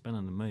en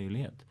jättespännande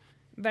möjlighet.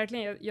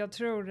 Verkligen, jag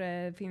tror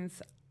det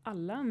finns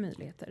alla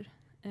möjligheter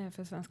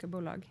för svenska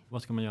bolag.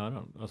 Vad ska man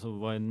göra? Alltså,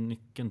 vad är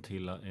nyckeln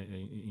till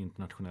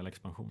internationell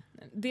expansion?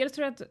 Dels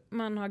tror jag att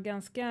man har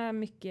ganska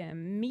mycket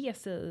med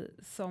sig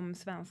som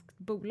svenskt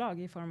bolag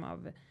i form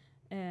av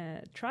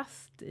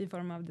trust, i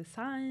form av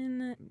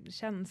design,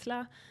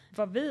 känsla.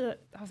 Vad vi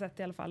har sett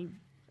i alla fall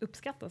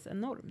uppskattas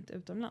enormt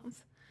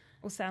utomlands.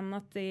 Och sen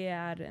att det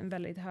är en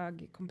väldigt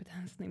hög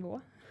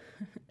kompetensnivå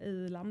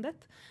i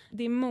landet.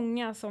 Det är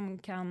många som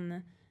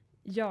kan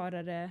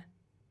göra det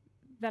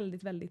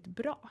väldigt, väldigt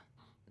bra.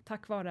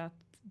 Tack vare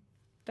att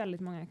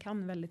väldigt många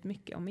kan väldigt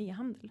mycket om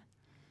e-handel.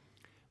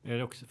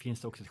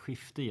 Finns det också ett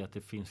skifte i att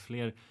det finns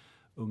fler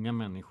unga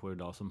människor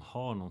idag som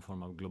har någon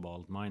form av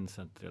globalt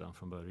mindset redan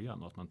från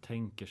början och att man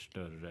tänker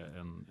större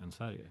än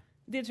Sverige?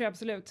 Det tror jag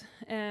absolut.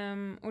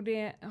 Och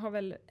det har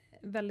väl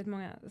väldigt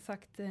många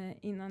sagt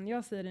innan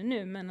jag säger det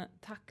nu, men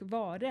tack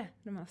vare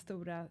de här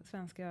stora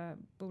svenska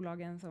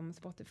bolagen som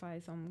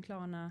Spotify, som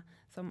Klarna,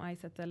 som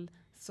iSettle,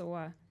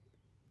 så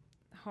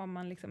har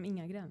man liksom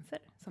inga gränser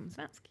som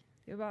svensk.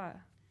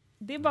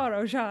 Det är bara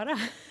att köra.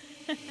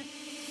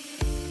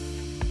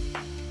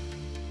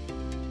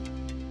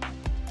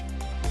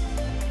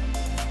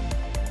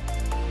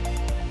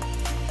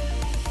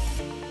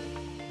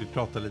 Vi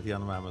pratade lite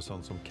grann om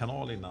Amazon som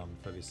kanal innan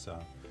för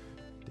vissa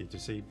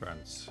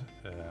D2C-brands,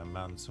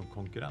 men som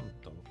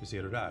konkurrent då. Vi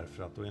ser hur det är,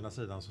 för att å ena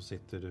sidan så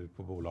sitter du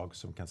på bolag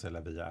som kan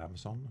sälja via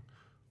Amazon.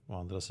 Å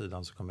andra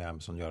sidan så kommer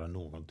Amazon göra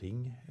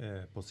någonting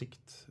på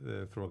sikt.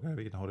 Frågar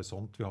vilken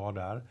horisont vi har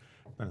där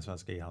med den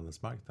svenska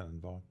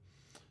e-handelsmarknaden.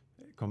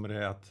 Kommer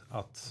det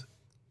att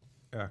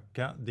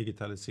öka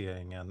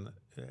digitaliseringen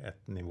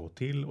ett nivå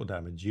till och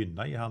därmed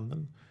gynna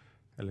e-handeln?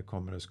 Eller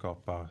kommer det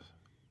skapa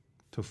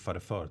tuffare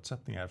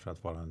förutsättningar för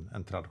att vara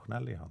en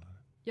traditionell e-handlare?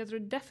 Jag tror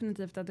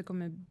definitivt att det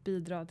kommer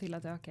bidra till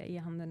att öka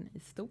e-handeln i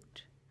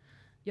stort.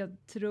 Jag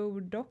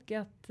tror dock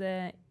att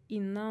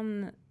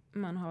innan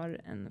man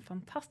har en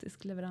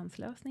fantastisk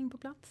leveranslösning på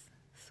plats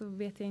så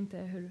vet jag inte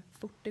hur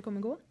fort det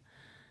kommer gå.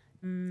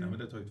 Ja, men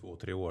det tar ju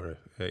 2-3 år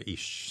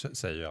ish,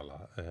 säger ju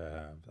alla.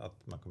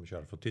 Att man kommer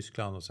köra från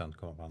Tyskland och sen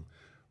kommer man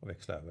att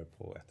växla över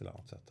på ett eller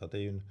annat sätt. Så det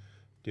är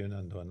ju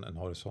ändå en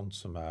horisont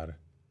som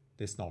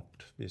vi är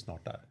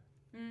snart där.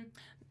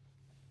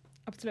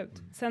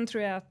 Absolut. Sen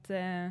tror jag att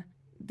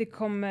det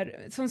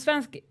kommer, som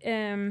svensk,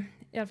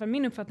 i alla fall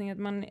min uppfattning är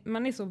att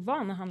man är så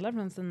van att handla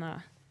från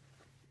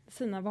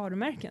sina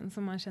varumärken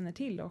som man känner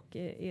till och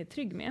är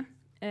trygg med.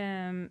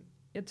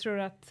 Jag tror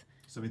att...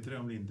 Så vi inte det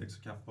om Lindex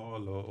och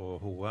Kappahl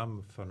och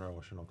H&M för några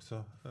år sedan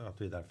också?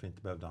 Att vi därför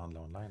inte behövde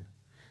handla online?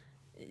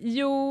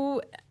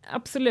 Jo,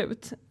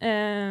 absolut.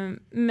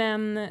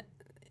 Men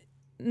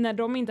när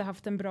de inte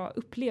haft en bra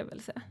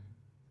upplevelse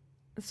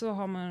så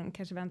har man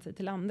kanske vänt sig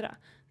till andra.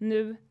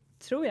 Nu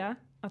tror jag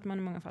att man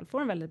i många fall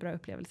får en väldigt bra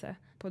upplevelse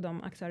på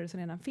de aktörer som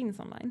redan finns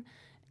online.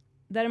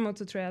 Däremot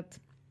så tror jag att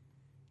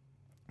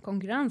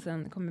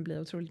konkurrensen kommer bli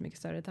otroligt mycket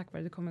större tack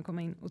vare att det kommer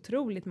komma in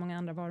otroligt många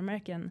andra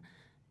varumärken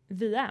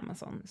via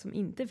Amazon som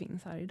inte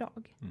finns här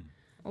idag.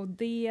 Och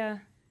det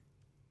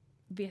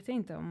vet jag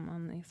inte om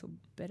man är så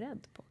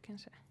beredd på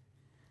kanske.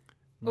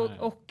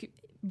 Och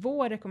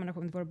vår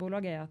rekommendation till våra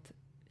bolag är att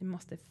vi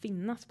måste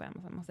finnas på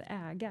Amazon, måste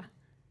äga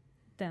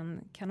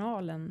den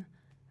kanalen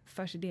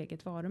för sitt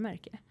eget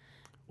varumärke.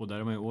 Och där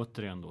är man ju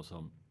återigen då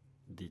som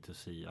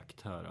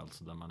D2C-aktör,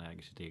 alltså där man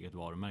äger sitt eget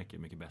varumärke,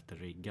 mycket bättre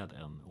riggad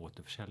än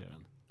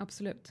återförsäljaren.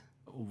 Absolut.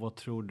 Och vad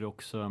tror du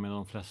också, men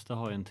de flesta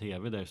har en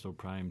tv där det står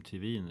Prime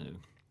TV nu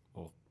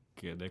och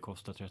det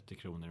kostar 30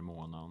 kronor i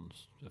månaden.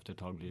 Efter ett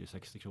tag blir det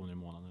 60 kronor i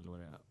månaden eller vad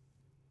det är.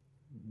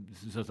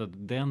 Så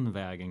att den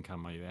vägen kan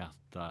man ju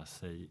äta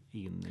sig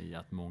in i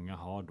att många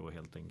har då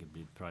helt enkelt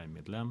blivit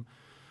Prime-medlem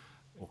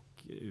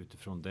och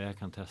utifrån det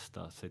kan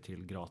testa sig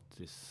till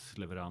gratis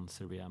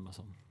leveranser via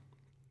Amazon.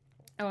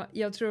 Ja,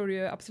 jag tror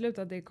ju absolut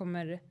att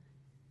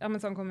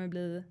Amazon kommer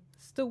bli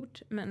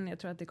stort, men jag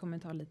tror att det kommer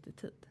ta lite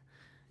tid.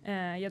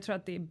 Jag tror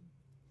att det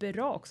är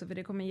bra också, för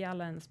det kommer ge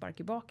alla en spark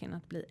i baken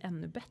att bli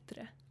ännu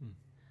bättre.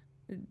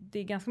 Det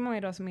är ganska många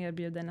idag som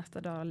erbjuder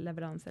nästa dag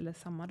leverans eller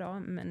samma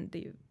dag, men det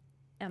är ju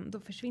ändå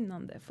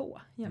försvinnande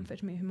få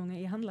jämfört med hur många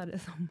e-handlare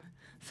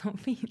som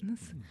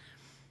finns.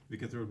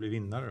 Vilka tror du blir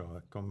vinnare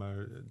då? Kommer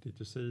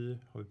D2C,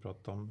 har vi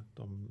pratat om,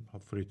 de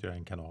får ytterligare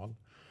en kanal.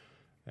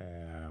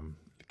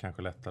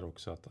 Kanske lättare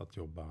också att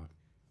jobba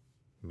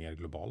mer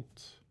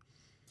globalt.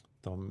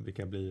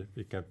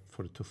 Vilka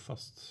får det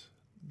tuffast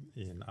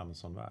i en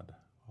Amazon-värld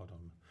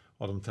av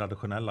av de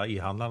traditionella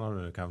e-handlarna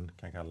nu kan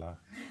kalla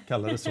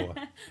det så.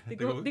 Det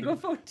går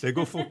fort. Det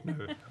går fort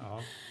nu.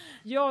 Ja.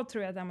 Jag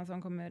tror att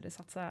Amazon kommer att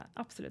satsa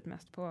absolut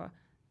mest på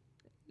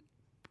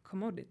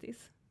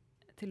commodities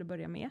till att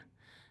börja med.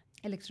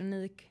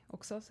 Elektronik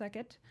också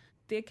säkert.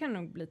 Det kan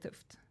nog bli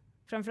tufft.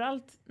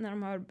 Framförallt när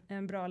de har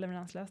en bra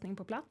leveranslösning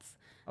på plats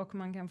och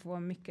man kan få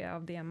mycket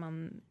av det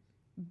man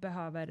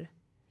behöver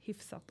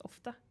hyfsat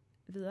ofta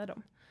via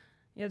dem.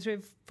 Jag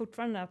tror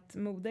fortfarande att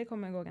mode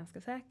kommer att gå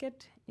ganska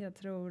säkert. Jag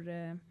tror...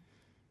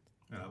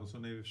 Ja, och så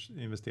ni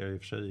investerar i och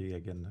för sig i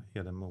egen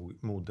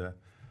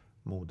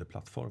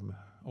modeplattform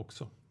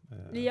också.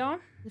 Ja,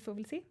 vi får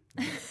väl se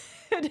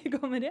hur det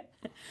går med det.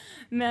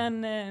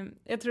 Men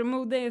jag tror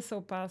mode är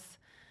så pass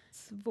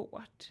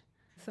svårt.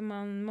 Så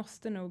man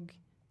måste nog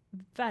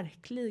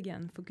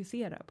verkligen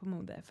fokusera på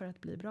mode för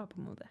att bli bra på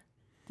mode.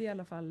 Det är i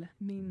alla fall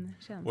min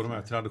känsla. Och de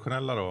här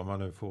traditionella då, om man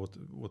nu får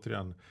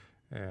återigen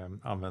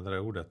använda det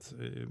ordet.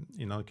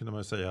 Innan kunde man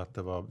ju säga att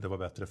det var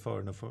bättre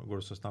förr. Nu går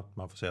det så snabbt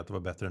man får säga att det var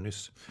bättre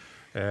nyss.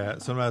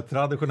 Så de här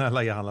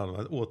traditionella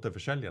e-handlarna,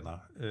 återförsäljarna,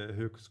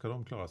 hur ska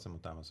de klara sig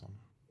mot Amazon?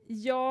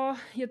 Ja,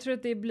 jag tror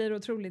att det blir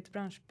otroligt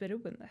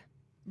branschberoende.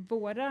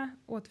 Våra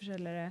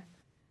återförsäljare,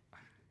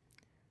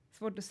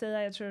 svårt att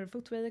säga, jag tror att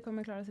Footway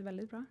kommer klara sig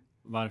väldigt bra.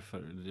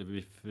 Varför?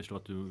 Vi förstår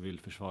att du vill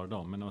försvara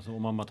dem. Men alltså,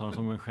 om man tar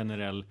som en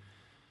generell,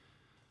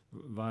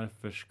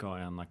 varför ska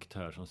en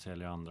aktör som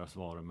säljer andras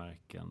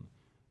varumärken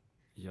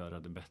göra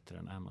det bättre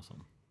än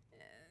Amazon?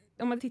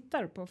 Om man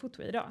tittar på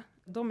Footway idag,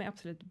 de är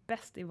absolut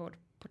bäst i vår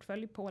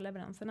portfölj på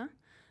leveranserna.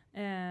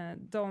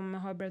 De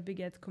har börjat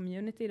bygga ett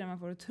community där man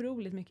får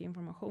otroligt mycket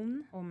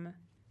information om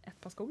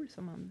ett par skor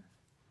som man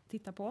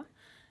tittar på.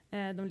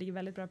 De ligger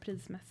väldigt bra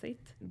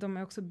prismässigt. De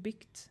har också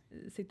byggt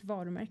sitt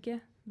varumärke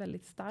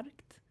väldigt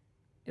starkt.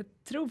 Jag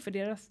tror för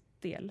deras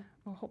del,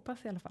 och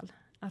hoppas i alla fall,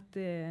 att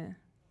det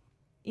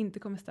inte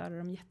kommer störa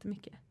dem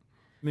jättemycket.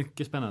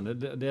 Mycket spännande.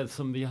 Det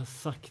som vi har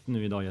sagt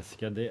nu idag,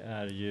 Jessica, det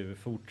är ju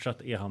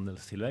fortsatt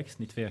e-handelstillväxt.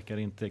 Ni tvekar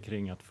inte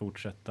kring att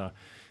fortsätta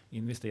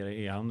investera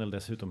i e-handel.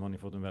 Dessutom har ni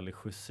fått en väldigt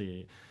skjuts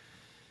i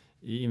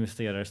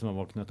investerare som har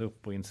vaknat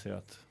upp och inser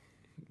att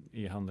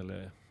e-handel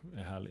är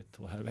härligt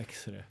och här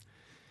växer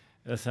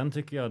det. Sen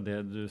tycker jag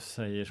det du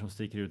säger som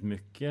sticker ut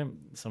mycket,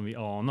 som vi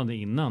anade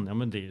innan, ja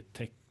men det är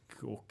tech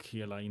och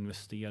hela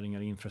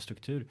investeringar i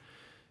infrastruktur.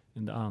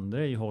 Men det andra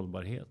är ju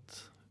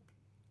hållbarhet,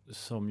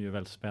 som ju är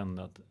väldigt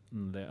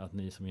spännande att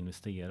ni som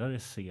investerare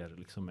ser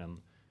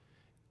liksom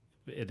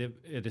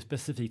är det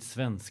specifikt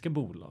svenska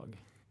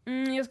bolag?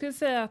 Jag skulle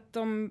säga att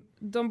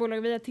de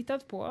bolag vi har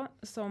tittat på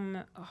som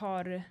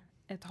har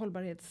ett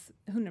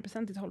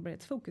 100%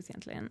 hållbarhetsfokus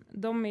egentligen,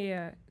 de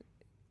är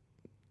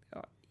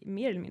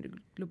mer eller mindre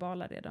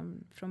globala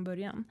redan från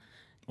början.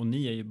 Och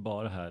ni är ju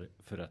bara här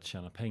för att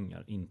tjäna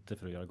pengar, inte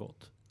för att göra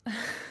gott.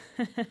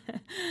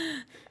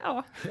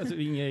 Ja. Alltså,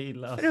 inget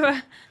illa.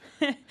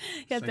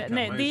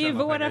 Nej, det är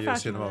våra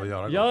affärsmål.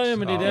 Ja,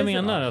 men det är det jag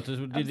menar. Att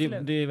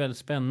det är väldigt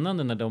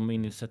spännande när de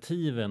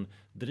initiativen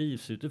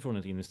drivs utifrån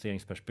ett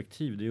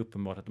investeringsperspektiv. Det är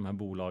uppenbart att de här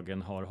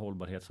bolagen har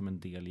hållbarhet som en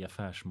del i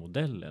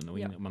affärsmodellen.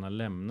 Och man har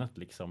lämnat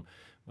liksom,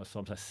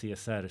 som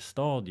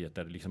CSR-stadiet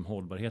där liksom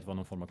hållbarhet var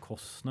någon form av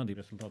kostnad i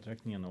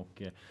resultaträkningen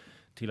och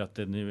till att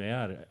det nu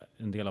är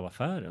en del av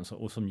affären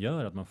och som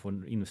gör att man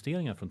får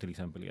investeringar från till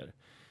exempel er.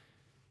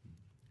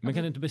 Men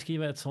kan du inte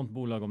beskriva ett sånt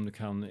bolag om du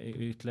kan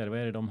ytterligare? Vad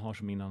är det de har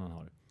som ingen annan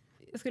har?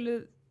 Jag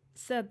skulle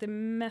säga att det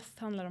mest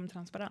handlar om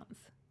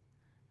transparens.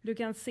 Du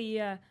kan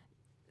se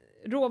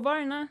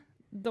råvarorna,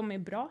 de är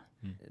bra.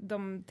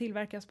 De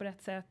tillverkas på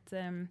rätt sätt.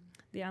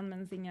 Det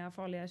används inga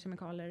farliga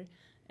kemikalier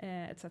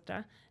etc.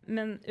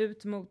 Men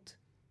ut mot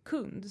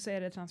kund så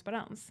är det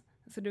transparens.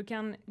 Så du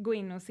kan gå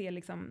in och se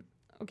liksom,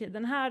 okej,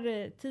 den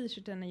här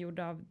t-shirten är gjord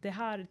av det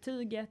här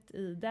tyget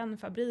i den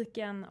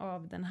fabriken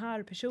av den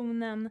här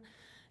personen.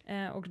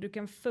 Och du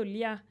kan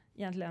följa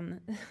egentligen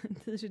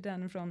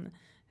t-shirten från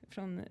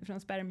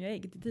spermie och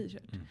ägg till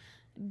t-shirt.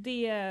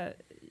 Det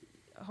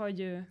har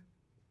ju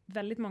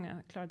väldigt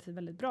många klarat sig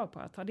väldigt bra på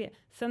att ha det.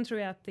 Sen tror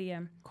jag att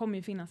det kommer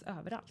ju finnas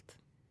överallt.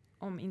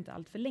 Om inte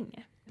allt för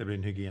länge. Det blir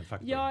en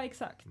hygienfaktor. Ja,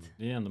 exakt.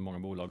 Det är ändå många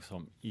bolag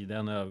som i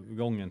den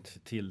övergången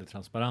till det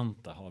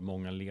transparenta har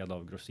många led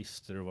av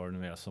grossister och vad det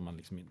nu är som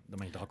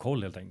man inte har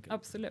koll helt enkelt.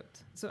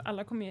 Absolut. Så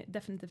alla kommer ju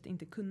definitivt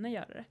inte kunna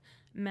göra det.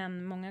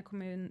 Men många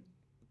kommer ju,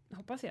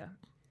 hoppas jag,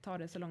 ta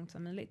det så långt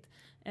som möjligt.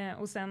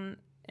 Och sen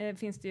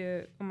finns det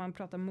ju, om man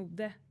pratar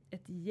mode,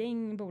 ett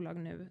gäng bolag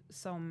nu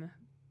som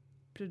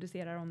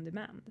producerar on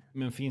demand.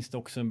 Men finns det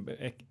också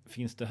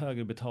finns det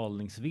högre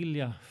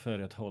betalningsvilja för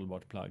ett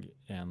hållbart plagg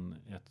än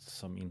ett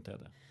som inte är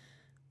det?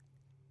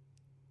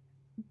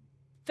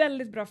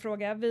 Väldigt bra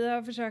fråga. Vi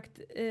har försökt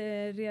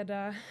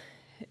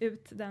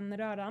ut den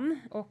röran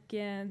och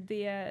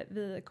det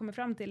vi kommer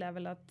fram till är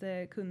väl att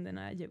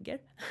kunderna ljuger.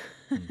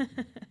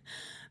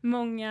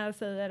 Många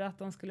säger att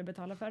de skulle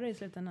betala för det, i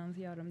slutändan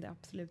så gör de det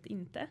absolut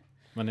inte.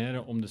 Men är det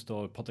om det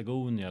står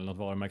Patagonia eller något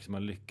varumärke som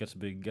har lyckats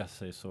bygga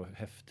sig så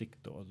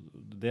häftigt då?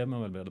 Det är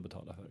man väl beredd att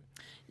betala för?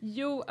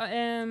 Jo,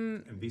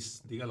 En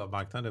viss del av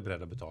marknaden är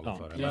beredd att betala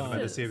för det. Men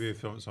det ser vi ju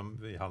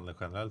som i handeln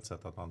generellt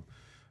sett att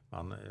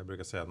jag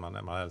brukar säga att man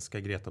älskar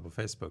Greta på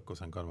Facebook och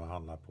sen kan man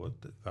handla på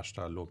ett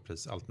värsta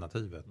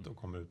lågprisalternativet och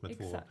kommer ut med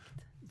 2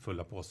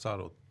 fulla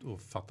påsar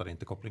och fattar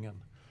inte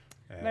kopplingen.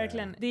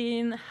 Verkligen. Det är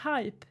en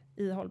hype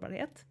i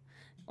hållbarhet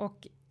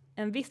och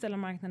en viss del av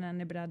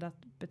marknaden är beredd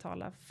att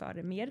betala för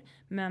det mer,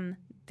 men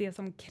det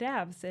som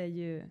krävs är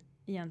ju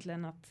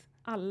egentligen att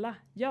alla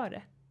gör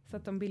det så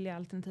att de billiga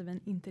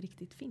alternativen inte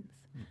riktigt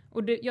finns.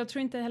 Och jag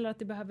tror inte heller att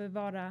det behöver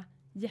vara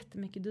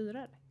jättemycket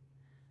dyrare.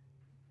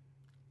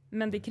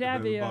 Men det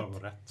kräver ju bara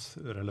vara rätt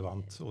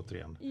relevant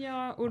återigen.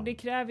 Ja, och det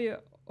kräver ju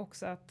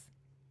också att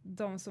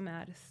de som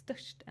är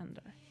störst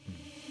ändrar.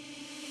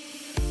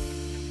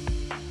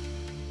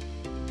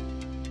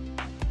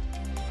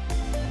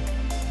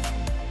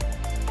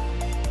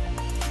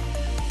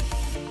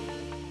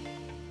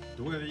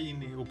 Då är vi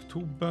inne i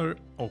oktober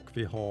och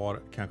vi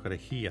har kanske det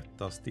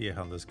hetaste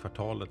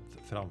e-handelskvartalet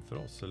framför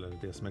oss, eller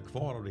det som är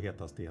kvar av det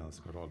hetaste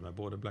e-handelskvartalet, med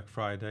både Black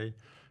Friday,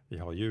 vi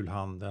har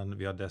julhandeln,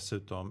 vi har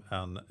dessutom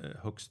en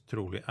högst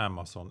trolig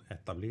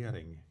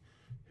Amazon-etablering.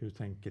 Hur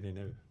tänker ni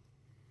nu?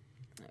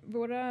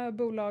 Våra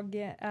bolag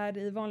är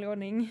i vanlig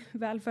ordning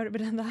väl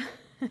förberedda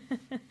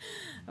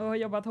och har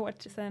jobbat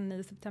hårt sedan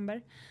i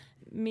september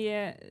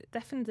med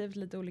definitivt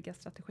lite olika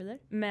strategier.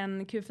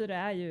 Men Q4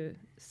 är ju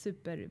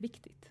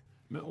superviktigt.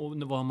 Men, och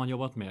vad har man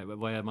jobbat med?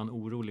 Vad är man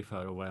orolig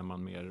för och vad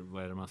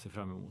är det man ser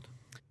fram emot?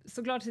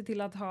 Såklart se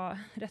till att ha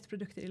rätt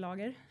produkter i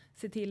lager.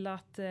 Se till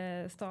att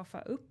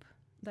staffa upp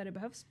där det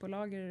behövs på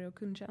lager och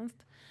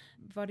kundtjänst.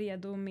 Var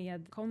redo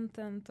med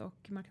content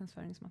och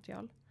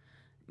marknadsföringsmaterial.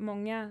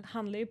 Många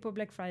handlar ju på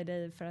Black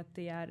Friday för att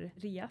det är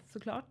rea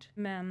såklart.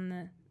 Men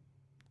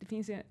det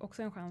finns ju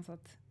också en chans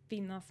att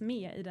finnas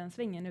med i den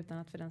svängen utan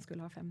att för den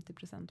skulle ha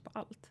 50% på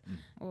allt.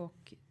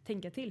 Och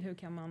tänka till hur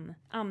kan man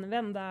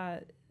använda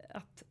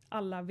att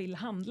alla vill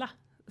handla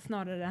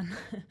snarare än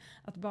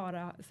att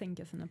bara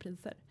sänka sina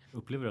priser.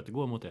 Upplever du att det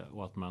går mot det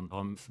och att man har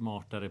en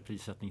smartare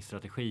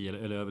prissättningsstrategi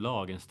eller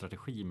överlag en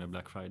strategi med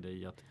Black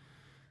Friday i att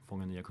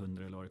fånga nya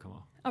kunder eller vad det kan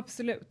vara?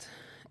 Absolut.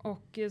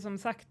 Och som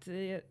sagt,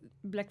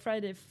 Black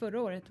Friday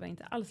förra året var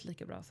inte alls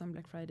lika bra som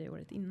Black Friday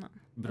året innan.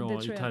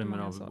 Bra i termer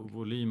av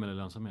volym eller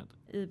lönsamhet?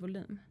 I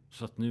volym.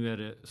 Så att nu är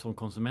det som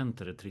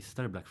konsumenter ett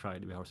tristare Black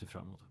Friday vi har att se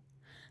fram emot?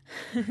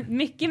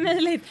 Mycket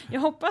möjligt.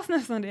 Jag hoppas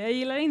nästan det. Jag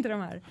gillar inte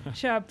de här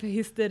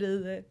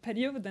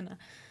köphysteriperioderna.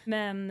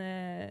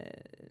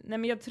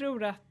 Men jag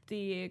tror att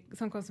det,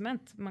 som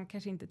konsument, man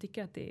kanske inte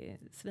tycker att det är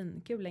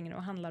svinkul längre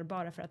och handlar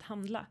bara för att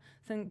handla.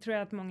 Sen tror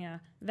jag att många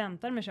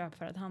väntar med köp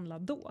för att handla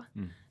då.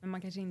 Men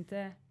man kanske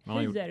inte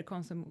höjer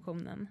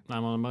konsumtionen.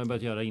 Nej, man har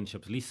börjat göra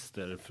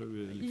inköpslistor.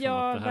 Liksom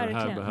ja, att det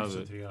här behöver...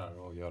 Koncentrerar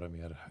och göra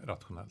mer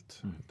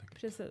rationellt.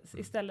 Precis.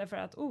 Istället för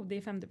att det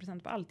är 50%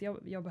 på allt.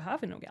 Jag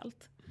behöver nog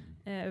allt.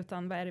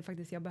 Utan vad är det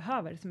faktiskt jag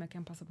behöver som jag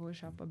kan passa på att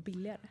köpa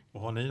billigare.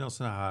 Och har ni någon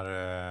sån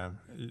här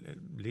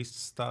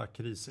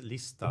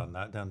krislista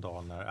den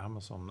dagen när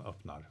Amazon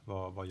öppnar?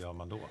 Vad gör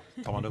man då?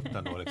 Tar man upp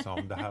den då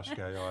liksom, det här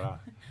ska jag göra?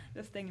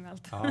 Det stänger med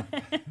allt. Ja.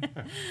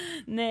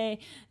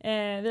 Nej,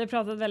 vi har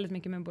pratat väldigt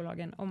mycket med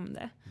bolagen om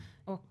det.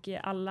 Och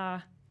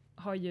alla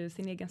har ju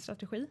sin egen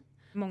strategi.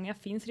 Många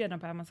finns redan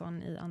på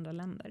Amazon i andra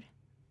länder.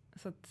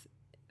 Så att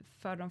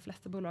för de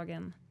flesta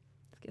bolagen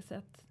ska jag säga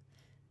att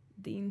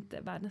det är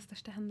inte världens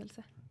största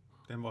händelse.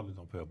 Det är en vanlig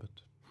dag på jobbet.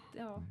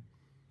 Ja.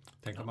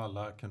 Tänk om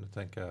alla kunde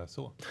tänka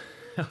så.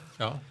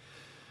 Ja,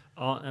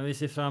 vi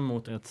ser fram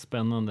emot ett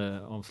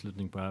spännande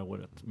avslutning på det här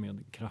året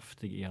med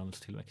kraftig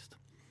e-handelstillväxt.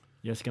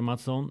 Jessica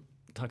Mattsson,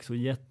 tack så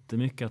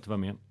jättemycket att du var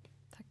med.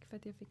 Tack för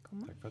att jag fick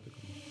komma. Tack för att du kom.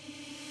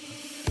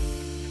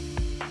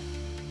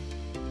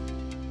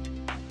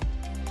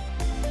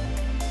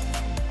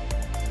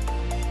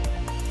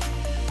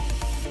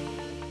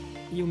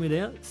 I och med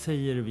det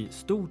säger vi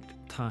stort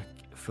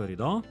tack för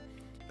idag.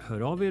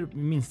 Hör av er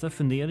minsta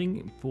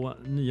fundering på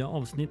nya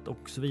avsnitt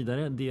och så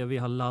vidare. Det vi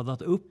har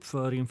laddat upp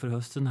för inför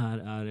hösten här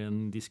är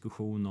en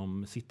diskussion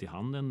om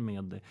cityhandeln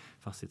med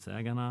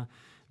fastighetsägarna.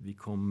 Vi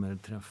kommer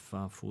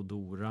träffa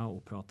Foodora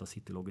och prata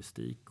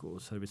citylogistik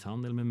och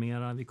servicehandel med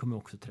mera. Vi kommer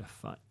också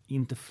träffa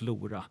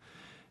Interflora.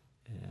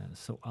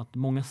 Så att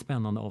många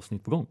spännande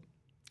avsnitt på gång.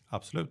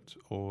 Absolut,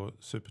 och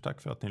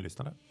supertack för att ni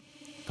lyssnade.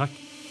 Tack.